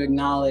begin to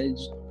acknowledge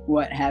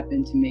what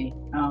happened to me.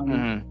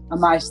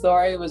 My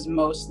story was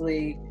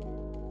mostly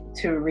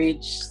to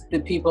reach the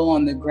people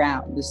on the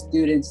ground, the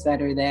students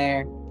that are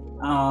there,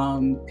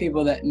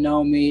 people that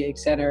know me, et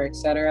cetera,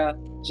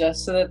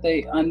 just so that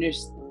they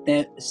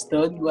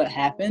understood what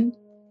happened,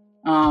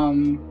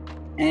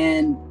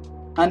 and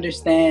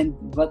understand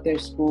what their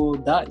school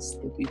does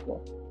to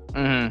people.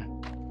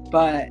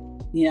 But,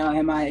 you know,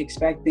 am I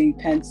expecting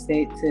Penn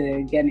State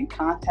to get in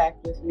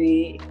contact with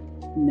me?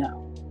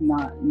 No,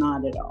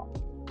 not at all.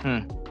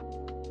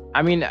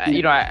 I mean,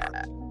 you know,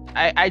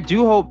 I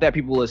do hope that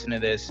people listen to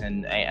this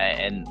and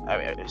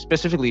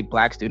specifically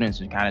Black students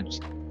who kind of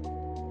just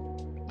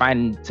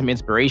find some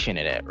inspiration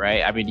in it,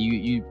 right? I mean,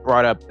 you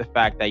brought up the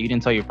fact that you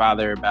didn't tell your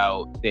father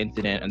about the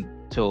incident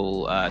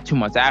until 2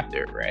 months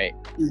after, right?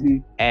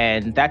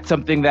 And that's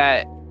something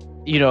that,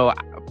 you know,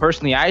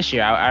 personally I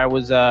share.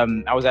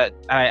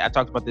 I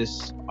talked about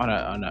this on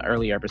an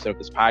earlier episode of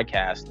this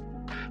podcast,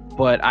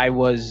 but I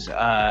was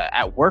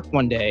at work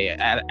one day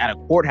at a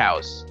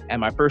courthouse,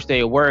 and my first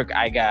day of work,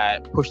 I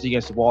got pushed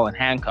against the wall and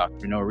handcuffed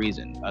for no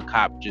reason. A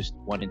cop just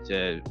wanted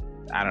to,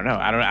 I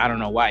don't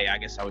know why. I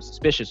guess I was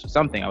suspicious or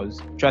something. I was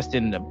dressed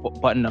in the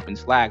button up in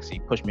slacks. He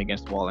pushed me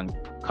against the wall and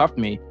cuffed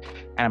me.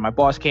 And my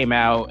boss came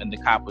out, and the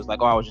cop was like,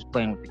 "Oh, I was just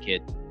playing with the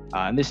kid."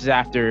 And this is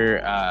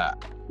after I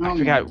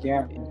forgot.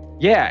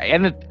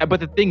 Yeah, but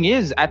the thing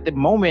is, at the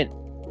moment,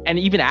 and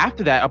even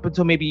after that, up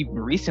until maybe even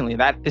recently,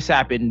 this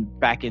happened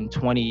back in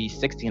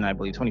 2016, I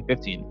believe,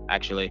 2015,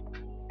 actually.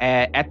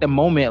 At the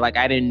moment, like,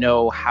 I didn't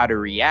know how to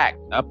react.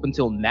 Up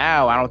until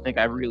now, I don't think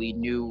I really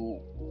knew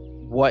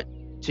what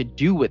to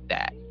do with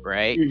that,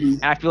 right?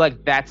 And I feel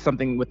like that's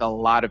something with a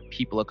lot of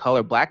people of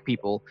color, Black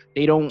people.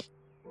 They don't.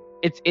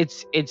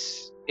 It's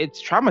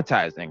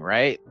traumatizing,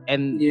 right?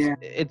 And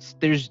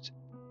there's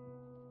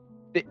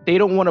they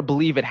don't want to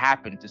believe it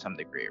happened to some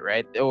degree,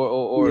 right?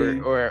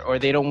 Or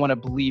they don't want to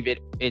believe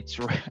it's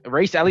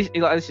race. At least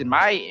in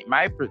my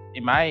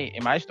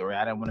story,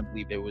 I didn't want to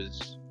believe it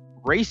was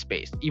race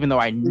based, even though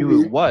I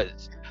knew it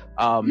was.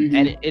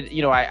 And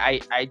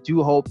I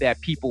do hope that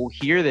people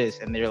hear this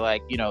and they're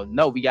like,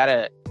 no, we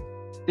gotta.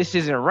 This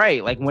isn't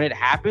right. Like when it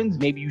happens,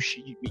 maybe you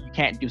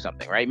can't do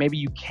something, right? Maybe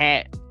you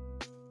can't,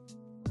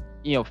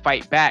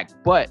 fight back,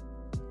 but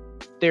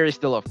there is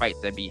still a fight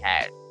to be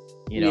had.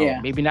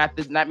 Maybe not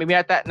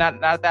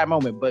at that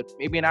moment, but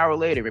maybe an hour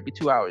later, maybe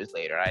 2 hours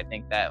later. I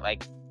think that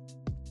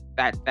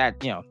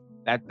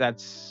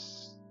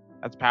that's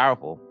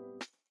powerful.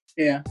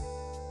 Yeah,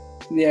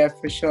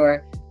 for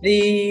sure.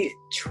 I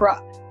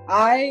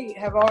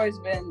have always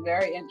been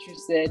very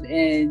interested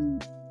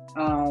in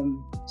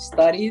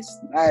studies.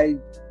 I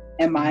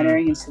am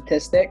minoring in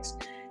statistics,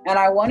 and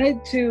I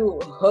wanted to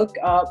hook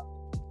up.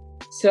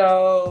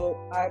 So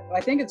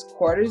I think it's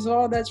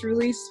cortisol that's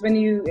released when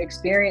you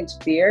experience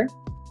fear.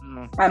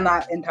 I'm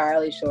not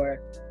entirely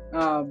sure,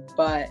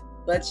 but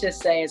let's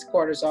just say it's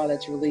cortisol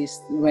that's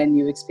released when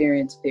you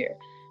experience fear.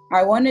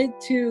 I wanted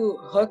to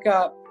hook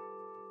up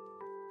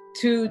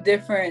two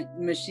different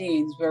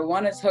machines where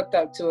one is hooked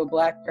up to a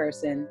Black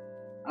person,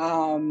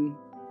 and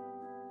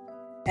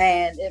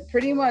it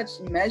pretty much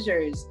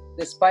measures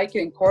the spike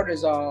in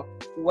cortisol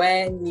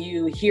when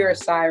you hear a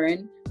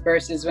siren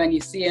versus when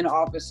you see an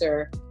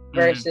officer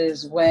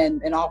versus when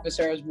an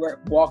officer is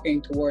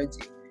walking towards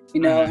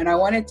you. And I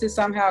wanted to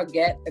somehow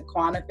get a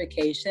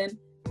quantification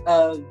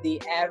of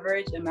the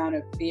average amount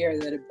of fear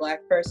that a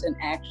Black person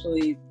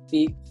actually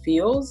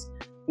feels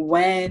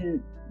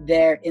when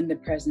they're in the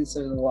presence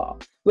of the law,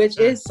 which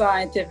is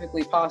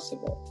scientifically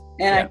possible.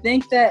 And I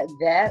think that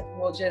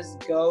will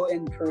just go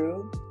and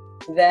prove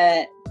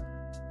that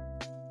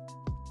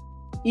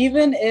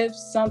even if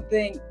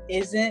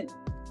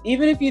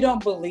you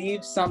don't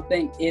believe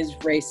something is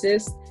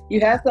racist, you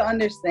have to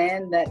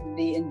understand that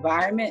the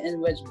environment in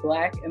which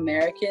Black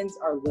Americans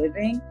are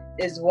living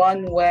is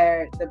one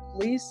where the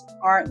police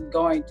aren't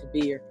going to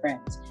be your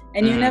friends.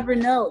 And you never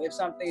know if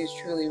something is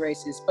truly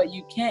racist, but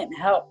you can't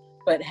help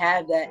but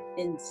have that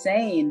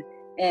insane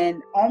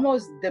and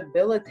almost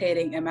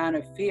debilitating amount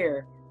of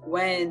fear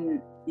when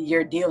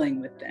you're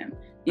dealing with them,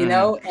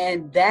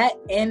 and that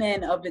in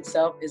and of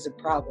itself is a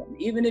problem.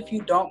 Even if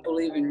you don't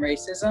believe in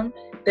racism,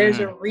 there's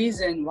a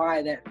reason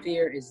why that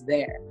fear is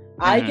there.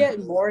 I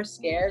get more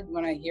scared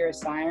when I hear a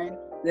siren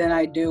than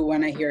I do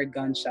when I hear a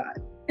gunshot.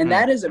 And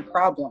that is a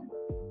problem.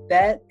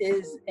 That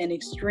is an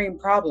extreme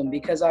problem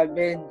because I've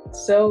been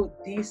so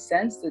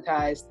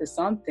desensitized to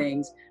some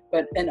things,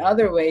 but in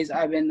other ways,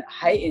 I've been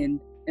heightened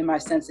in my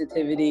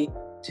sensitivity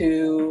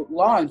to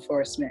law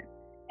enforcement.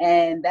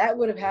 And that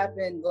would have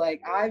happened,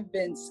 I've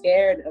been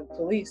scared of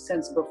police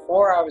since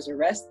before I was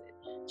arrested.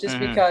 Just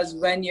because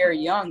when you're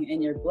young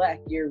and you're Black,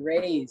 you're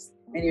raised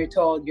and you're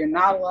told you're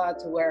not allowed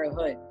to wear a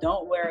hood.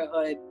 Don't wear a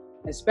hood,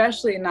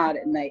 especially not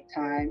at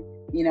nighttime.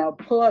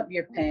 Pull up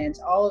your pants,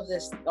 all of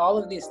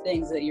these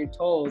things that you're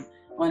told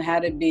on how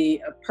to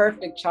be a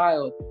perfect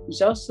child,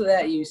 just so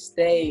that you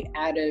stay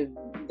out of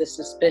the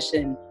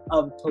suspicion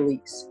of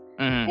police.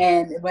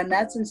 And when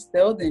that's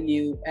instilled in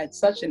you at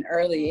such an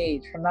early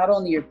age, from not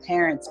only your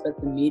parents, but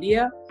the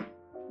media,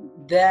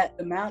 that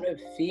amount of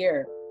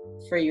fear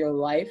for your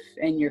life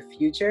and your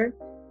future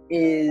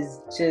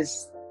is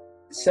just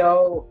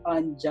so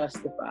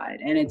unjustified,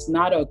 and it's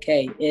not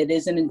okay. It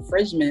is an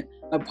infringement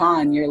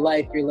upon your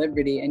life, your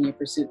liberty, and your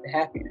pursuit to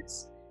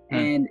happiness.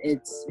 And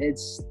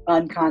it's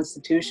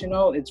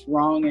unconstitutional. It's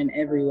wrong in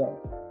every way.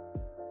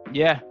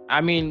 Yeah,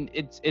 I mean,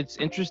 it's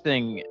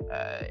interesting.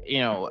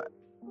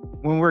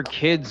 When we're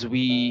kids,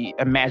 we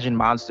imagine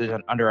monsters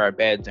under our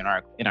beds in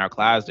our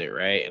closet,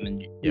 right? And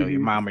then your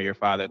mom or your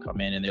father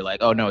come in and they're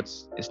like, "Oh no,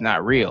 it's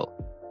not real."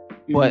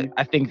 But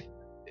I think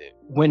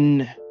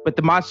but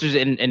the monsters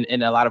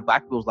in a lot of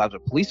Black people's lives are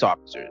police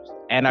officers,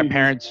 and our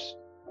parents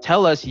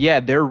tell us,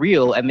 yeah, they're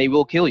real and they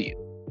will kill you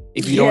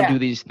if you don't do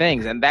these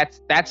things. And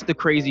that's the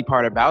crazy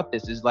part about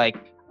this is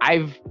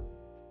I've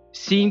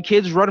seen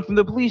kids run from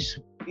the police.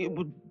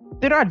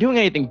 They're not doing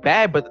anything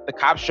bad, but the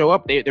cops show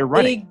up, they're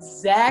running.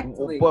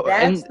 Exactly.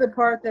 That's the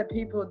part that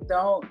people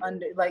don't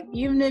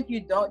even if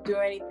you don't do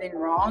anything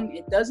wrong,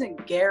 it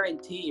doesn't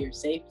guarantee your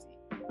safety.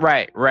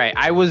 Right.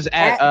 I was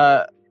at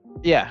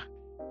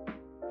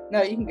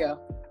No, you can go.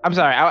 I'm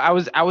sorry. I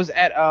was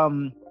at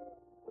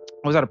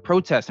a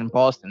protest in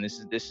Boston.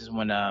 This is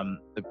when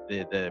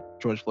the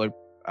George Floyd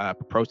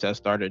protest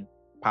started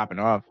popping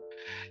off,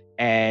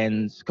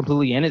 and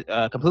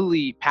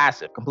completely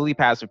passive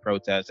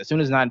protest. As soon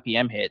as 9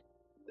 p.m. hit,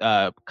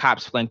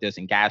 cops flanked us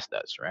and gassed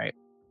us, right?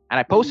 And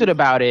I posted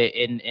about it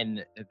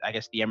in I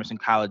guess the Emerson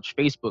College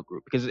Facebook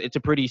group because it's a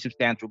pretty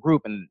substantial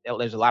group and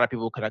there's a lot of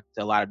people connected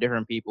to a lot of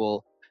different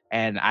people.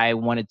 And I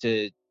wanted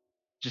to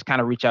just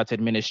kind of reach out to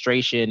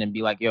administration and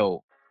be like,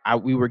 "Yo,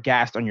 we were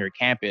gassed on your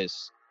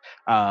campus.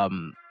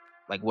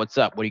 What's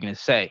up? What are you gonna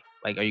say?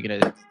 Are you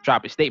gonna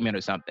drop a statement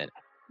or something?"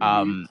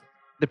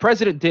 The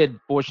president did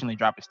fortunately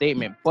drop a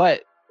statement,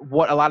 but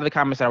what a lot of the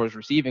comments that I was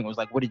receiving was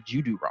like, "What did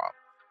you do wrong?"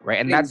 right?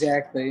 And that's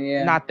exactly,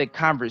 yeah. not the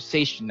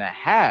conversation to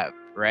have,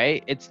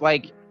 right? It's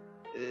like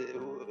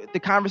the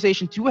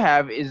conversation to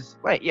have is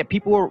like, yeah,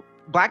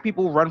 black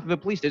people run from the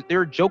police. There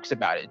are jokes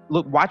about it.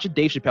 Look, watch a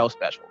Dave Chappelle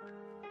special.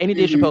 Any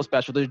Dave Chappelle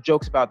special, there's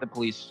jokes about the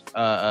police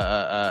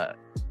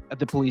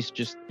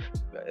just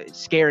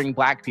scaring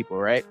black people,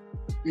 right?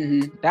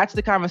 That's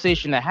the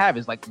conversation to have,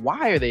 is like,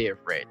 why are they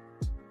afraid?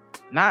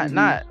 Not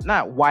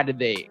why did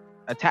they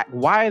attack?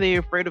 Why are they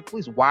afraid of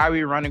police? Why are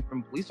we running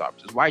from police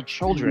officers? Why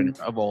children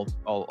of all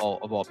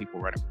people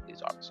running from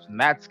police officers? And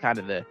that's kind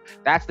of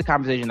that's the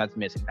conversation that's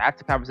missing. That's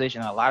the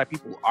conversation that a lot of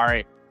people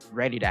aren't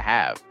ready to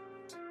have,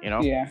 you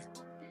know? Yeah.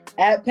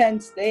 At Penn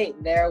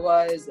State, there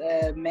was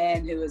a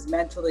man who was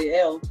mentally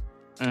ill,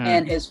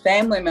 and his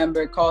family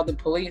member called the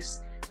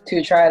police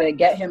to try to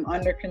get him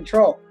under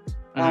control.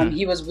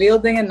 He was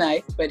wielding a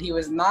knife, but he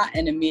was not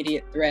an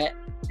immediate threat,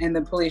 and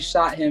the police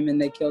shot him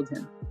and they killed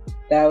him.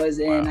 That was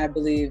in, I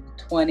believe,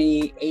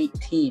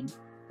 2018.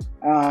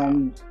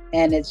 And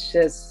it's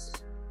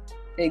just,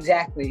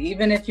 exactly,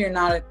 even if you're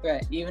not a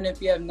threat, even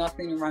if you have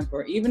nothing to run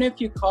for, even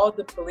if you called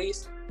the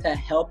police to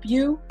help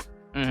you,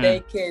 they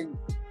could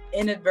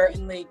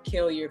inadvertently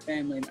kill your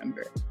family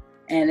member.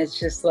 And it's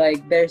just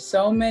like, there's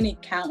so many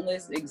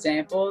countless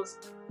examples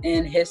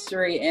in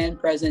history and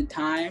present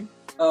time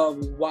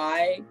of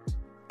why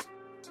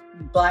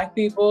Black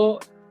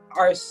people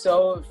are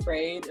so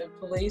afraid of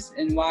police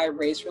and why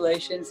race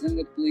relations in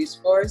the police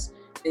force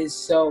is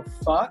so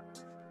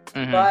fucked.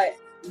 But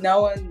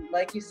no one,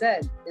 like you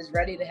said, is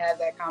ready to have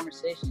that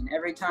conversation.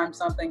 Every time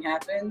something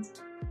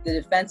happens, the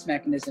defense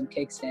mechanism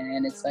kicks in,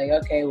 and it's like,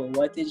 okay, well,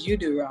 what did you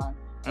do wrong?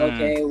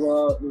 Okay,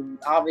 well,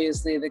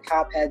 obviously the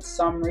cop had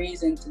some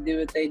reason to do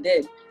what they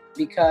did,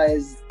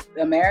 because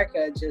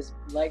America just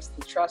likes to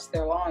trust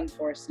their law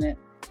enforcement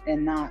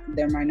and not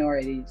their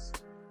minorities.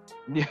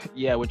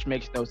 Yeah, which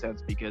makes no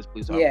sense, because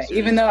police officers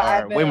even though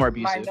I've been way more a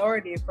abusive.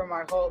 minority for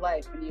my whole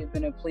life, and you've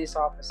been a police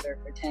officer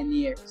for 10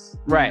 years.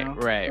 Right.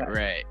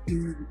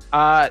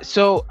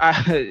 So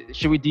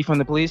should we defund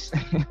the police?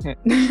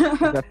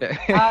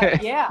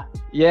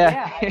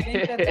 Yeah, I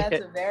think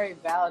that's a very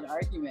valid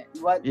argument.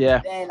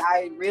 And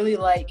I really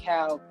like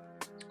how,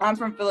 I'm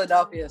from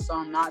Philadelphia, so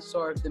I'm not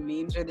sure if the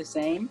memes are the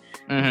same.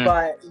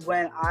 But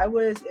when I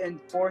was in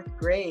 4th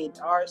grade,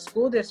 our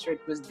school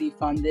district was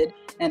defunded,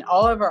 and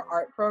all of our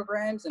art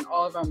programs and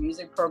all of our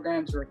music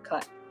programs were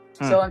cut.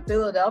 So in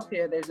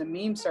Philadelphia, there's a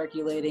meme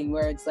circulating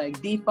where it's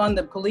like, defund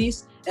the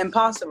police,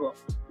 impossible.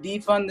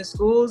 Defund the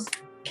schools,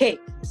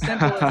 cake.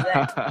 Simple as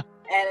that.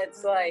 And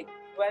it's like,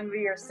 when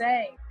we are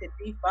saying to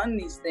defund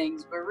these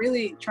things, we're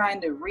really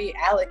trying to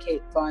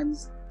reallocate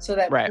funds so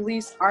that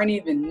police aren't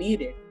even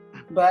needed.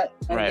 But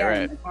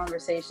again, a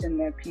conversation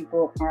that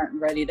people aren't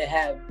ready to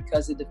have,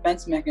 because the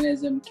defense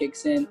mechanism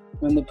kicks in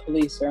when the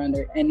police are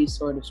under any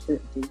sort of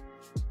scrutiny.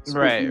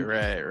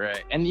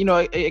 Right. And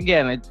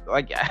again, it's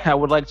like, I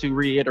would like to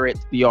reiterate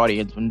to the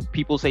audience, when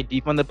people say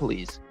defund the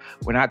police,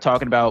 we're not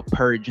talking about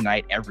purge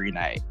night every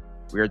night.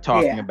 We're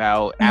talking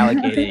about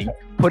allocating,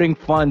 putting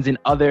funds in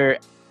other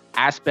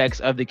aspects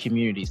of the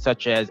community,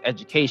 such as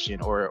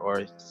education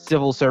or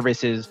civil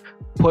services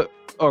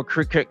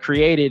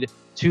created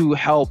to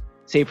help,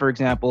 say, for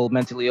example,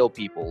 mentally ill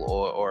people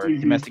or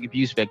domestic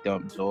abuse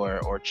victims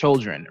or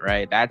children,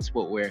 right? That's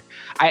what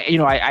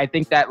I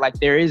think that, like,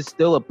 there is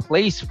still a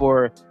place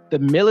for the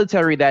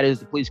military that is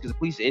the police, because the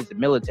police is the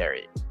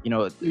military.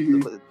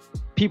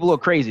 People are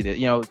crazy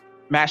that,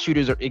 mass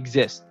shooters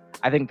exist.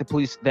 I think the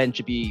police then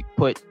should be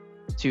put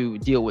to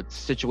deal with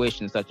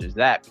situations such as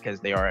that, because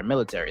they are a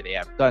military. They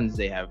have guns,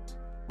 they have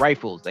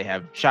rifles, they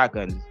have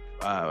shotguns,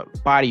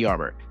 body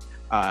armor.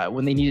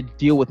 When they need to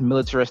deal with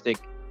militaristic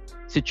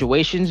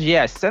situations,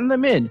 yes, send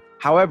them in.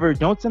 However,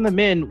 don't send them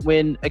in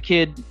when a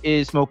kid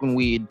is smoking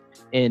weed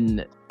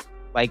in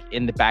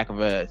the back of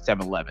a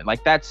 7-Eleven.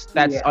 Like, that's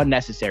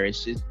unnecessary.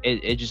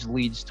 It just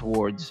leads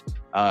towards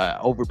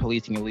over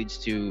policing. It leads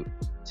to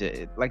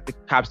like, the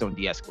cops don't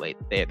de-escalate.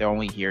 They're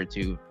only here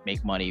to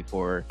make money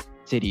for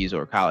cities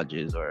or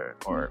colleges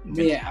or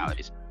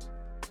municipalities.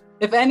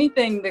 If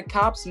anything, the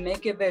cops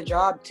make it their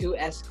job to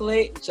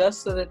escalate,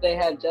 just so that they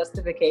have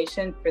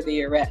justification for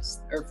the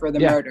arrest or for the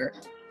murder.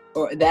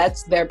 Or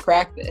that's their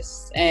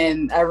practice.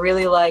 And I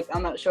really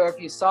I'm not sure if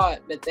you saw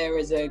it, but there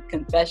was a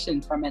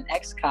confession from an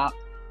ex-cop,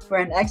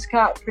 where an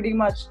ex-cop pretty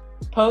much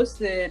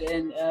posted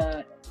an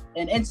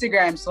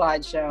Instagram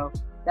slideshow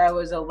that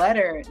was a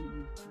letter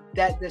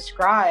that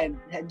described,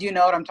 do you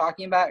know what I'm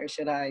talking about, or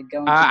should I go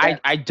into that?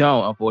 I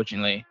don't,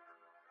 unfortunately.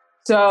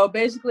 So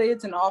basically,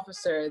 it's an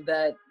officer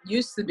that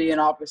used to be an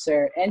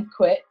officer and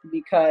quit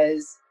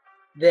because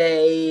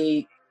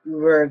they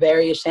were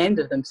very ashamed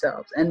of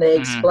themselves. And they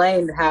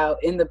explained how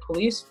in the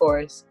police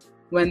force,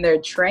 when they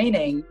were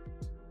training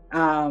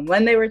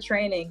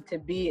to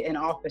be an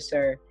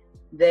officer,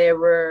 there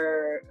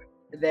were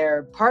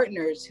their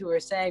partners who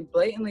were saying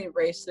blatantly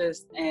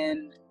racist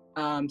and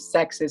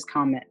sexist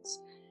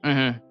comments.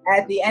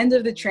 At the end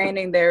of the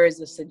training, there is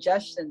a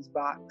suggestions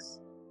box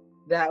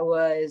that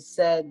was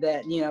said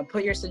that,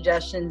 put your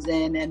suggestions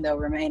in and they'll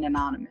remain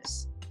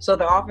anonymous. So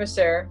the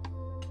officer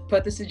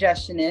put the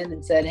suggestion in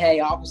and said, hey,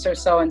 officer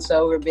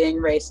so-and-so, we're being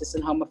racist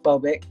and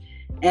homophobic.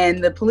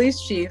 And the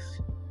police chief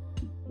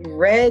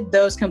read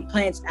those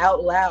complaints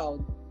out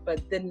loud,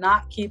 but did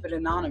not keep it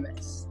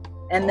anonymous.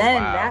 And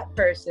then that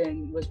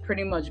person was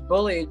pretty much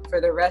bullied for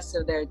the rest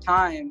of their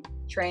time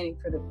training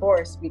for the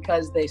force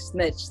because they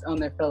snitched on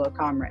their fellow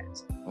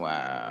comrades.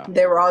 Wow.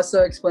 They were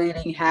also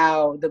explaining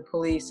how the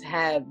police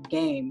have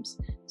games.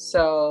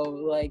 So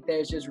like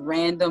there's just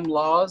random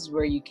laws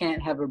where you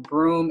can't have a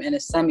broom in a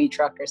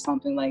semi-truck or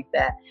something like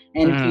that.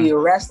 And if you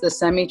arrest the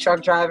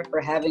semi-truck driver for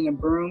having a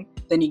broom,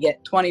 then you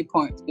get 20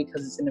 points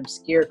because it's an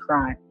obscure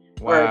crime.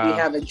 Wow. Or if you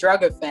have a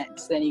drug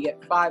offense, then you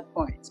get 5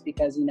 points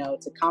because, you know,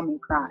 it's a common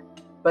crime.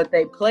 But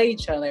they play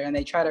each other and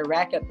they try to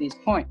rack up these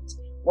points.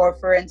 Or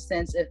for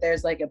instance, if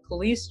there's like a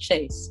police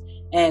chase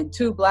and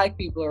 2 black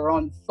people are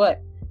on foot,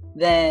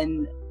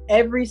 then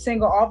every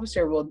single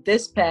officer will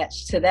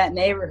dispatch to that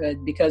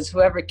neighborhood because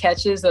whoever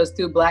catches those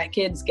 2 black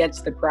kids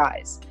gets the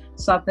prize.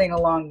 Something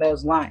along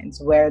those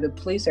lines, where the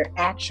police are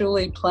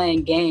actually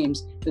playing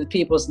games with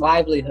people's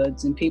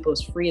livelihoods and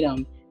people's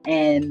freedom.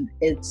 And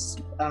it's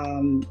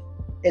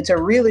a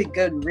really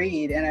good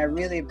read, and I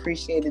really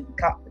appreciated the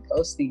cop for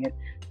posting it.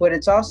 But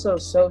it's also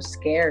so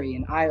scary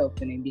and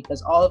eye-opening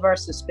because all of our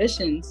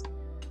suspicions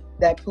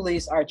that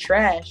police are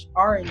trash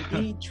are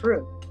indeed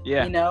true.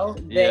 Yeah. You know,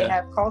 they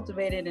have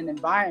cultivated an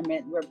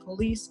environment where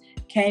police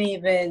can't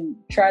even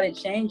try to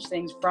change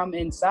things from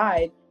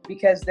inside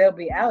because they'll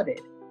be outed.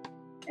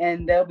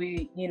 And they'll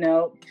be, you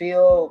know,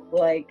 feel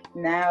like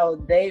now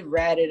they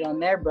ratted on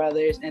their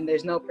brothers and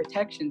there's no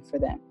protection for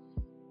them.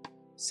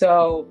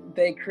 So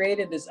they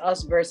created this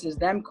us versus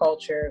them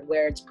culture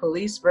where it's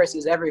police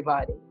versus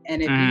everybody.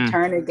 And if you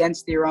turn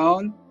against your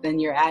own, then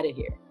you're out of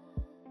here.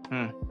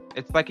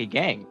 It's like a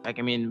gang. Like,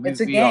 I mean, it's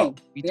a gang.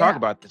 We talk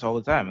about this all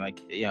the time. Like,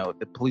 you know,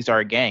 the police are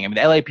a gang. I mean,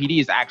 the LAPD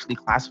is actually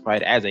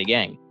classified as a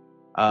gang.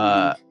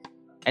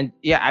 And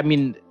yeah, I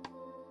mean,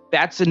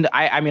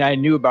 I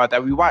knew about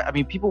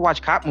that. People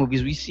watch cop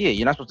movies. We see it.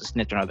 You're not supposed to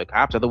snitch on other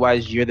cops.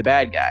 Otherwise, you're the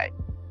bad guy.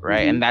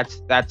 Right. And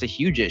that's a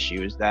huge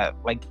issue, is that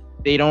like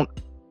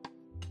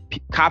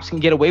cops can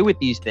get away with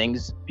these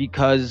things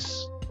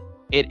because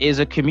it is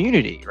a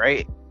community.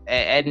 Right.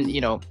 And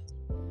you know,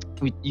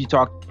 you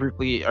talked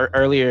briefly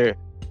earlier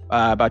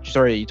about your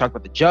story. You talked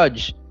about the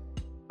judge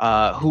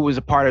who was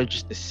a part of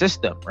just the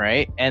system.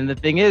 Right. And the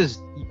thing is,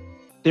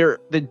 the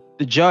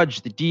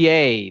judge, the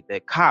DA, the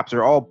cops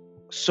are all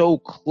so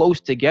close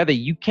together.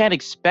 You can't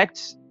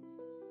expect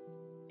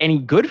any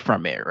good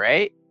from it,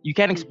 right? You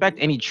can't expect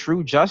any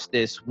true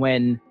justice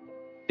when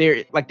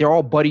they're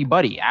all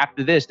buddy.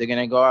 After this, they're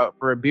gonna go out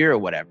for a beer or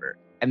whatever.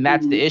 And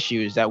that's the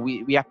issue, is that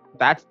we have,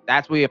 that's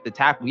what we have to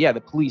tackle. Yeah,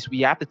 the police,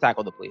 we have to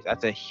tackle the police.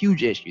 That's a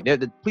huge issue.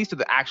 The police are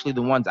actually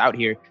the ones out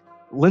here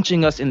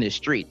lynching us in the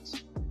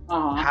streets.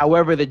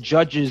 However, the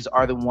judges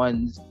are the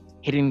ones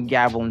hitting the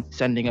gavel and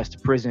sending us to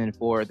prison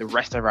for the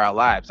rest of our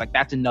lives. Like,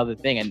 that's another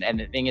thing. And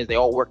the thing is, they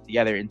all work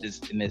together in this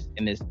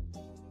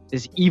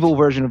evil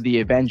version of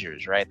the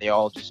Avengers, right? They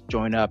all just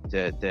join up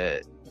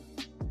to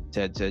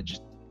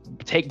just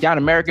take down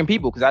American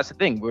people, because that's the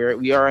thing.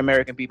 We are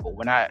American people.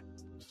 We're not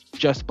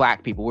just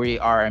black people. We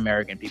are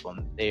American people.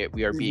 And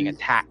we are being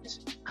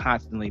attacked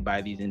constantly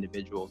by these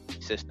individual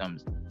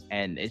systems.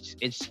 And it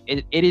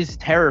is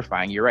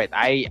terrifying. You're right.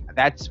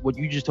 That's what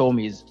you just told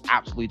me is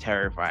absolutely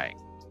terrifying.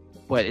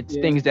 But it's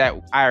things that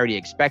I already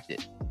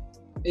expected.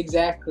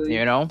 Exactly.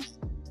 You know?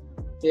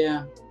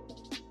 Yeah.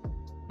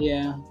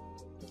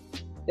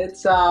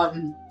 It's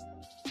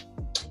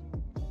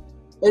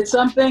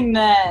something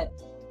that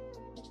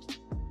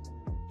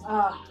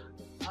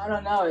I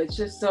don't know. It's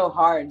just so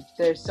hard.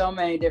 There's so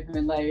many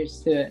different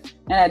layers to it.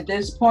 And at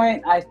this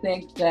point, I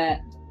think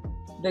that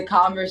the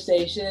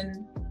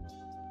conversation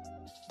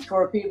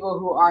for people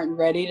who aren't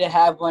ready to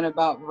have one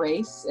about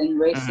race and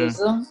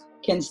racism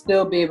can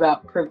still be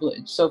about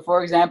privilege. So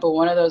for example,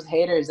 one of those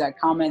haters that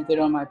commented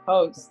on my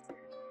post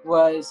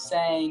was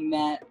saying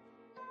that,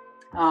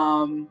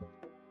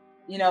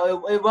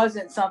 it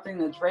wasn't something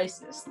that's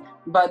racist.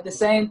 But the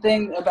same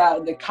thing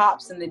about the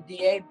cops and the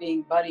DA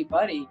being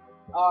buddy,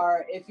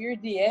 are if your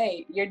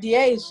DA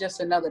is just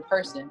another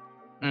person.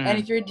 And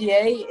if your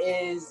DA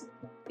is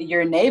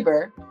your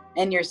neighbor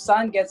and your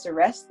son gets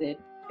arrested,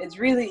 it's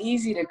really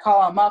easy to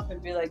call him up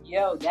and be like,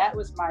 yo, that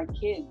was my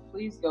kid.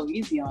 Please go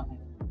easy on him.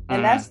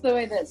 And that's the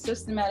way that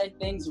systematic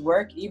things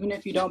work. Even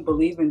if you don't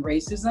believe in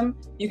racism,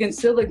 you can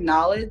still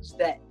acknowledge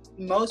that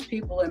most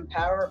people in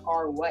power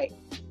are white.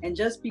 And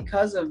just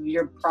because of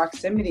your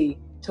proximity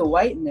to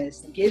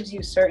whiteness gives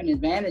you certain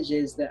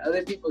advantages that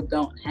other people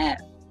don't have.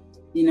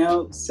 You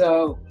know,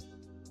 so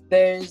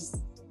there's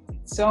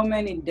so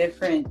many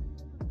different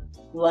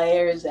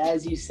layers,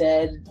 as you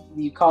said.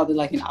 You called it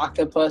like an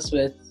octopus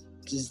with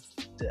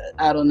just,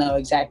 I don't know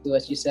exactly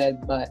what you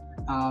said, but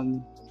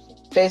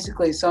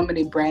basically so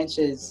many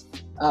branches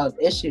of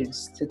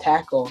issues to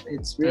tackle.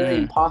 It's really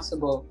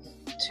impossible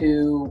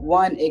to,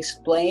 one,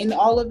 explain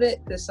all of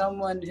it to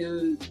someone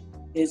who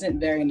isn't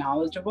very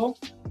knowledgeable,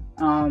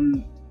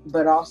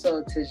 but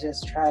also to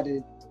just try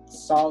to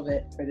solve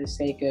it for the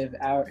sake of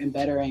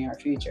bettering our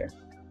future.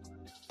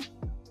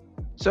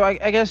 So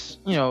I guess,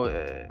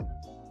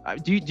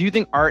 do you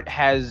think art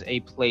has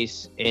a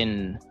place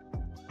in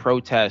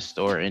protest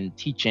or in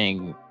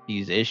teaching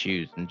these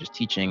issues and just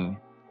teaching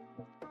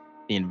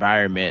the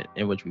environment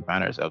in which we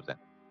find ourselves in?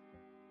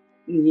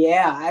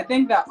 Yeah, I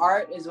think that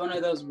art is one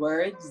of those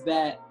words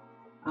that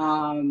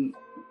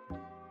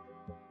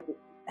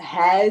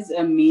has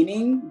a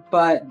meaning,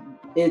 but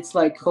its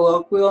like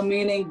colloquial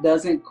meaning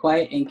doesn't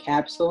quite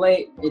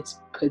encapsulate its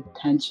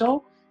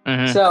potential.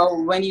 Mm-hmm.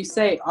 So when you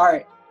say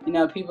art,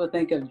 people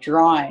think of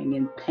drawing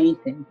and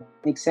painting,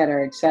 et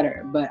cetera, et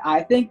cetera. But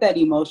I think that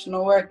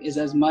emotional work is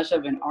as much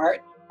of an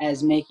art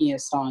as making a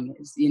song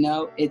is.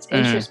 It's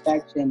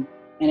introspection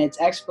and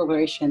it's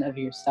exploration of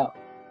yourself.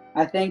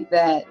 I think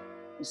that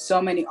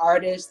so many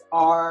artists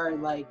are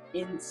like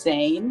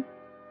insane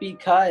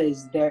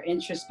because their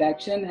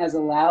introspection has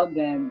allowed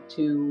them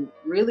to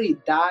really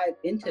dive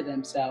into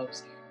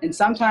themselves. And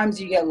sometimes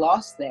you get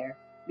lost there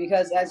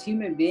because as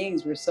human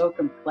beings, we're so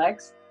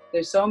complex.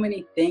 There's so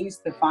many things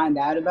to find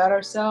out about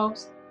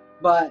ourselves,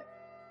 but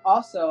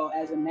also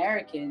as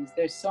Americans,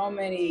 there's so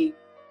many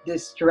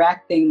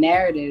distracting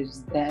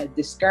narratives that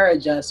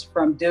discourage us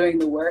from doing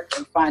the work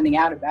and finding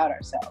out about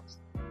ourselves.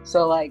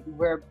 So like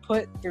we're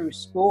put through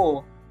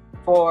school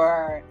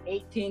for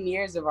 18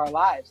 years of our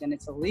lives, and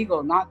it's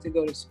illegal not to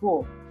go to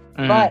school.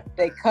 But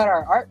they cut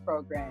our art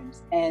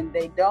programs and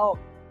they don't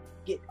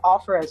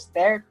offer us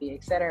therapy,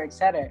 et cetera, et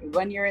cetera.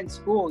 When you're in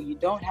school, you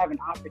don't have an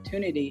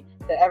opportunity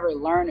to ever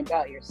learn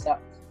about yourself,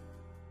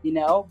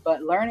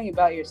 but learning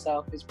about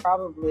yourself is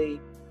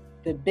probably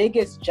the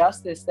biggest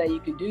justice that you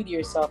can do to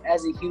yourself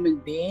as a human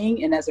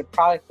being and as a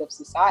product of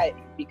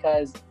society,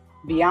 because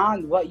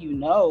beyond what you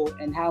know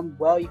and how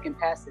well you can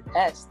pass the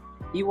test,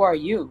 you are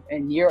you,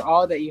 and you're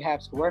all that you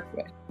have to work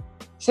with.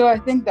 So I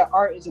think that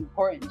art is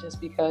important just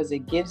because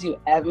it gives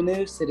you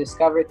avenues to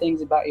discover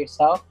things about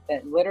yourself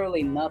that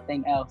literally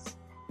nothing else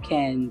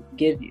can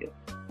give you.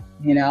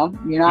 You're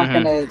not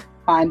going to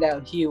find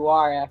out who you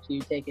are after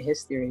you take a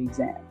history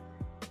exam.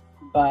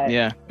 But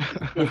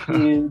if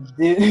you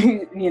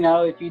do,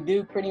 if you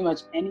do pretty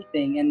much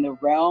anything in the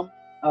realm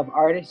of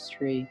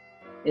artistry,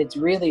 it's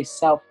really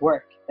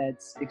self-work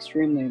that's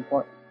extremely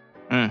important.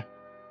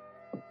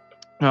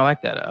 I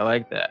like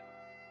that.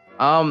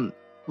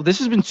 Well, this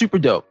has been super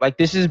dope. Like,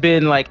 this has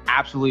been like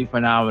absolutely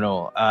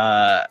phenomenal.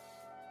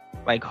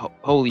 Like,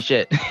 holy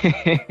shit.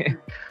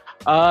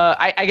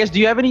 I guess, do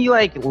you have any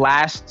like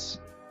last,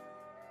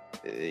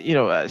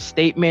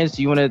 statements?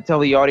 Do you want to tell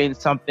the audience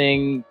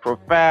something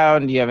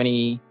profound? Do you have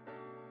any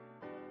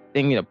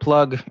thing to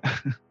plug?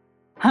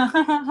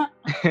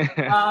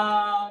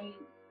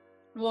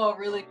 Well,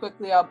 really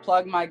quickly, I'll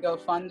plug my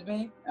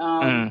GoFundMe.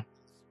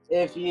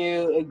 If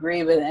you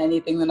agree with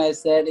anything that I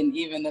said, and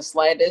even the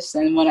slightest,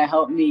 and want to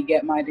help me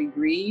get my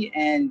degree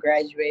and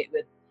graduate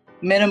with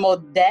minimal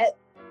debt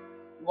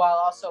while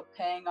also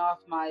paying off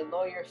my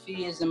lawyer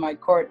fees and my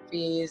court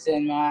fees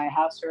and my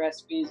house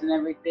arrest fees and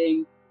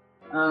everything,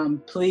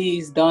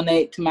 please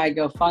donate to my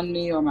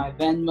GoFundMe or my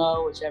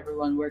Venmo, whichever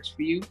one works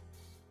for you.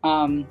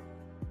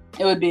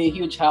 It would be a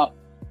huge help.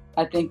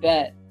 I think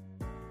that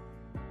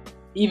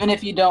even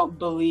if you don't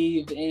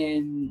believe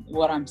in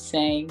what I'm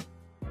saying,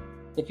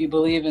 if you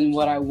believe in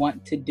what I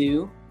want to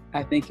do,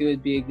 I think it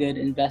would be a good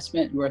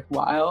investment,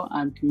 worthwhile.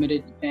 I'm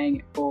committed to paying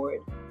it forward,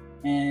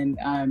 and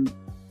I'm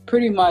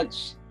pretty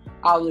much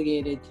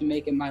obligated to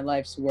make it my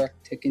life's work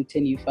to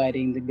continue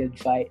fighting the good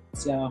fight.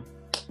 So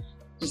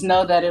just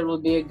know that it will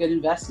be a good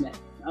investment.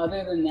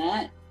 Other than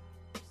that,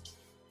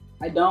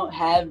 I don't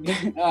have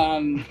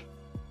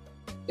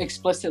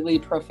explicitly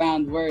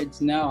profound words.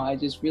 No, I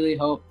just really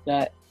hope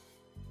that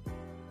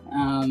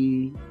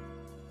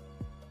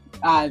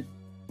I've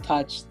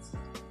touched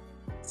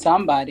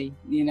somebody.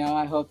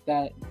 I hope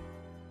that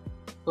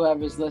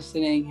whoever's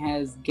listening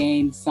has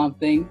gained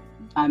something.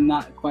 I'm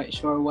not quite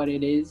sure what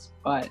it is,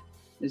 but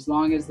as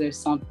long as there's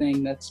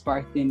something that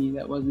sparked in you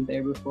that wasn't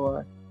there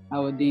before, I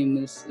would deem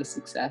this a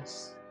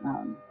success.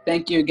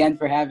 Thank you again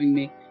for having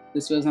me.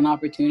 This was an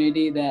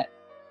opportunity that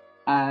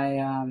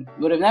I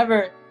would have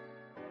never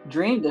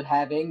dreamed of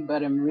having,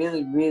 but I'm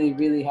really, really,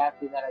 really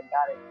happy that I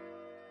got it.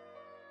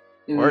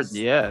 It was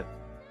a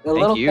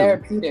little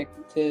therapeutic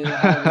to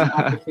have an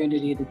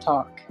opportunity to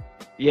talk.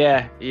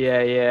 Yeah.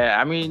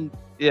 I mean,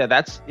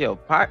 that's,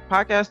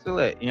 podcasts are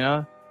lit,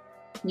 Yeah.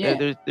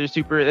 They're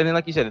super, and then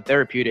like you said, the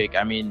therapeutic.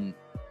 I mean,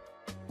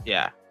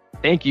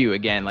 thank you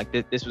again. Like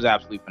this was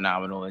absolutely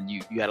phenomenal, and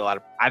you had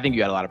I think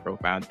you had a lot of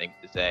profound things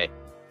to say.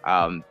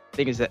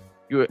 Thing is that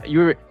you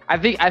were. I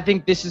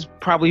think this has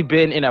probably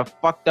been, in a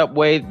fucked up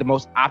way, the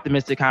most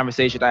optimistic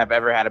conversation I've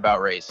ever had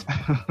about race.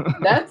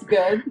 That's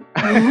good.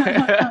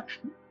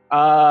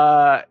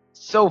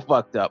 So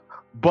fucked up.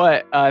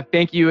 But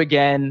thank you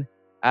again.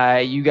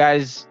 You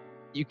guys,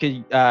 you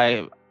could.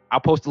 I'll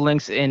post the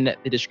links in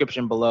the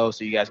description below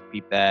so you guys can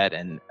keep that,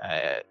 and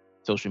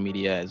social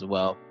media as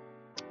well.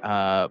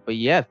 But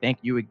yeah, thank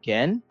you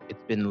again.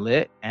 It's been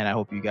lit, and I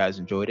hope you guys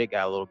enjoyed it.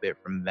 Got a little bit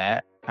from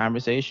that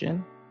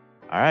conversation.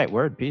 All right,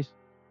 word, peace.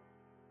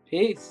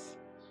 Peace.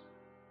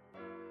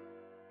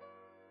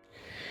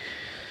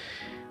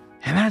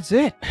 And that's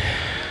it.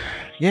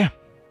 Yeah,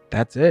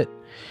 that's it.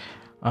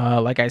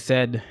 Like I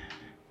said,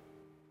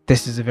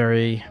 this is a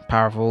very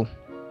powerful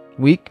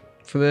week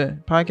for the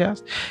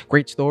podcast.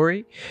 Great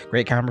story,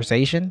 great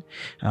conversation.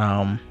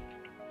 And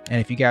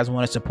if you guys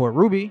want to support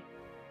Ruby,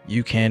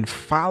 you can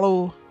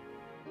follow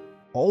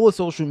all the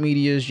social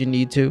medias you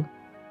need to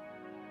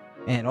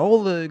and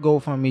all the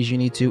GoFundMes you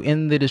need to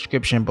in the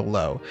description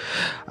below.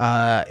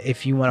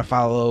 If you want to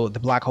follow the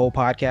Black Hole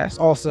Podcast,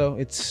 also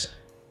it's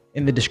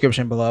in the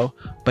description below.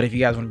 But if you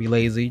guys want to be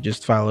lazy,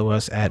 just follow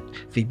us at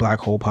the Black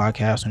Hole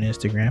Podcast on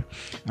Instagram.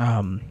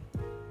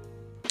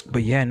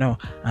 But yeah, no,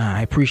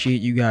 I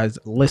appreciate you guys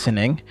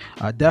listening.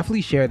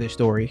 Definitely share this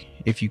story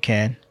if you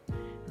can.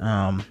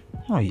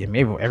 Oh yeah,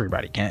 maybe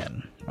everybody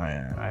can.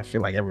 I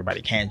feel like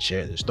everybody can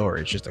share the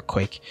story. It's just a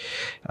quick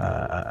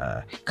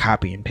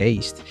copy and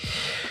paste.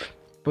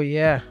 But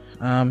yeah,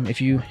 if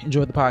you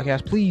enjoyed the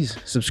podcast, please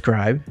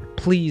subscribe,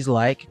 please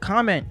like,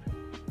 comment.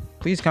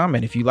 Please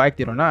comment if you liked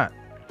it or not,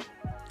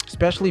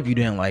 especially if you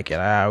didn't like it.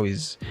 I'm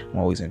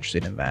always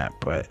interested in that.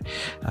 But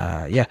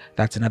yeah,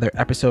 that's another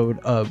episode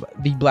of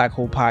the Black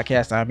Hole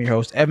Podcast. I'm your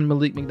host, Evan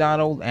Malik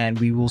McDonald, and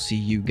we will see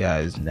you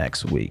guys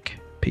next week.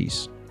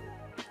 Peace.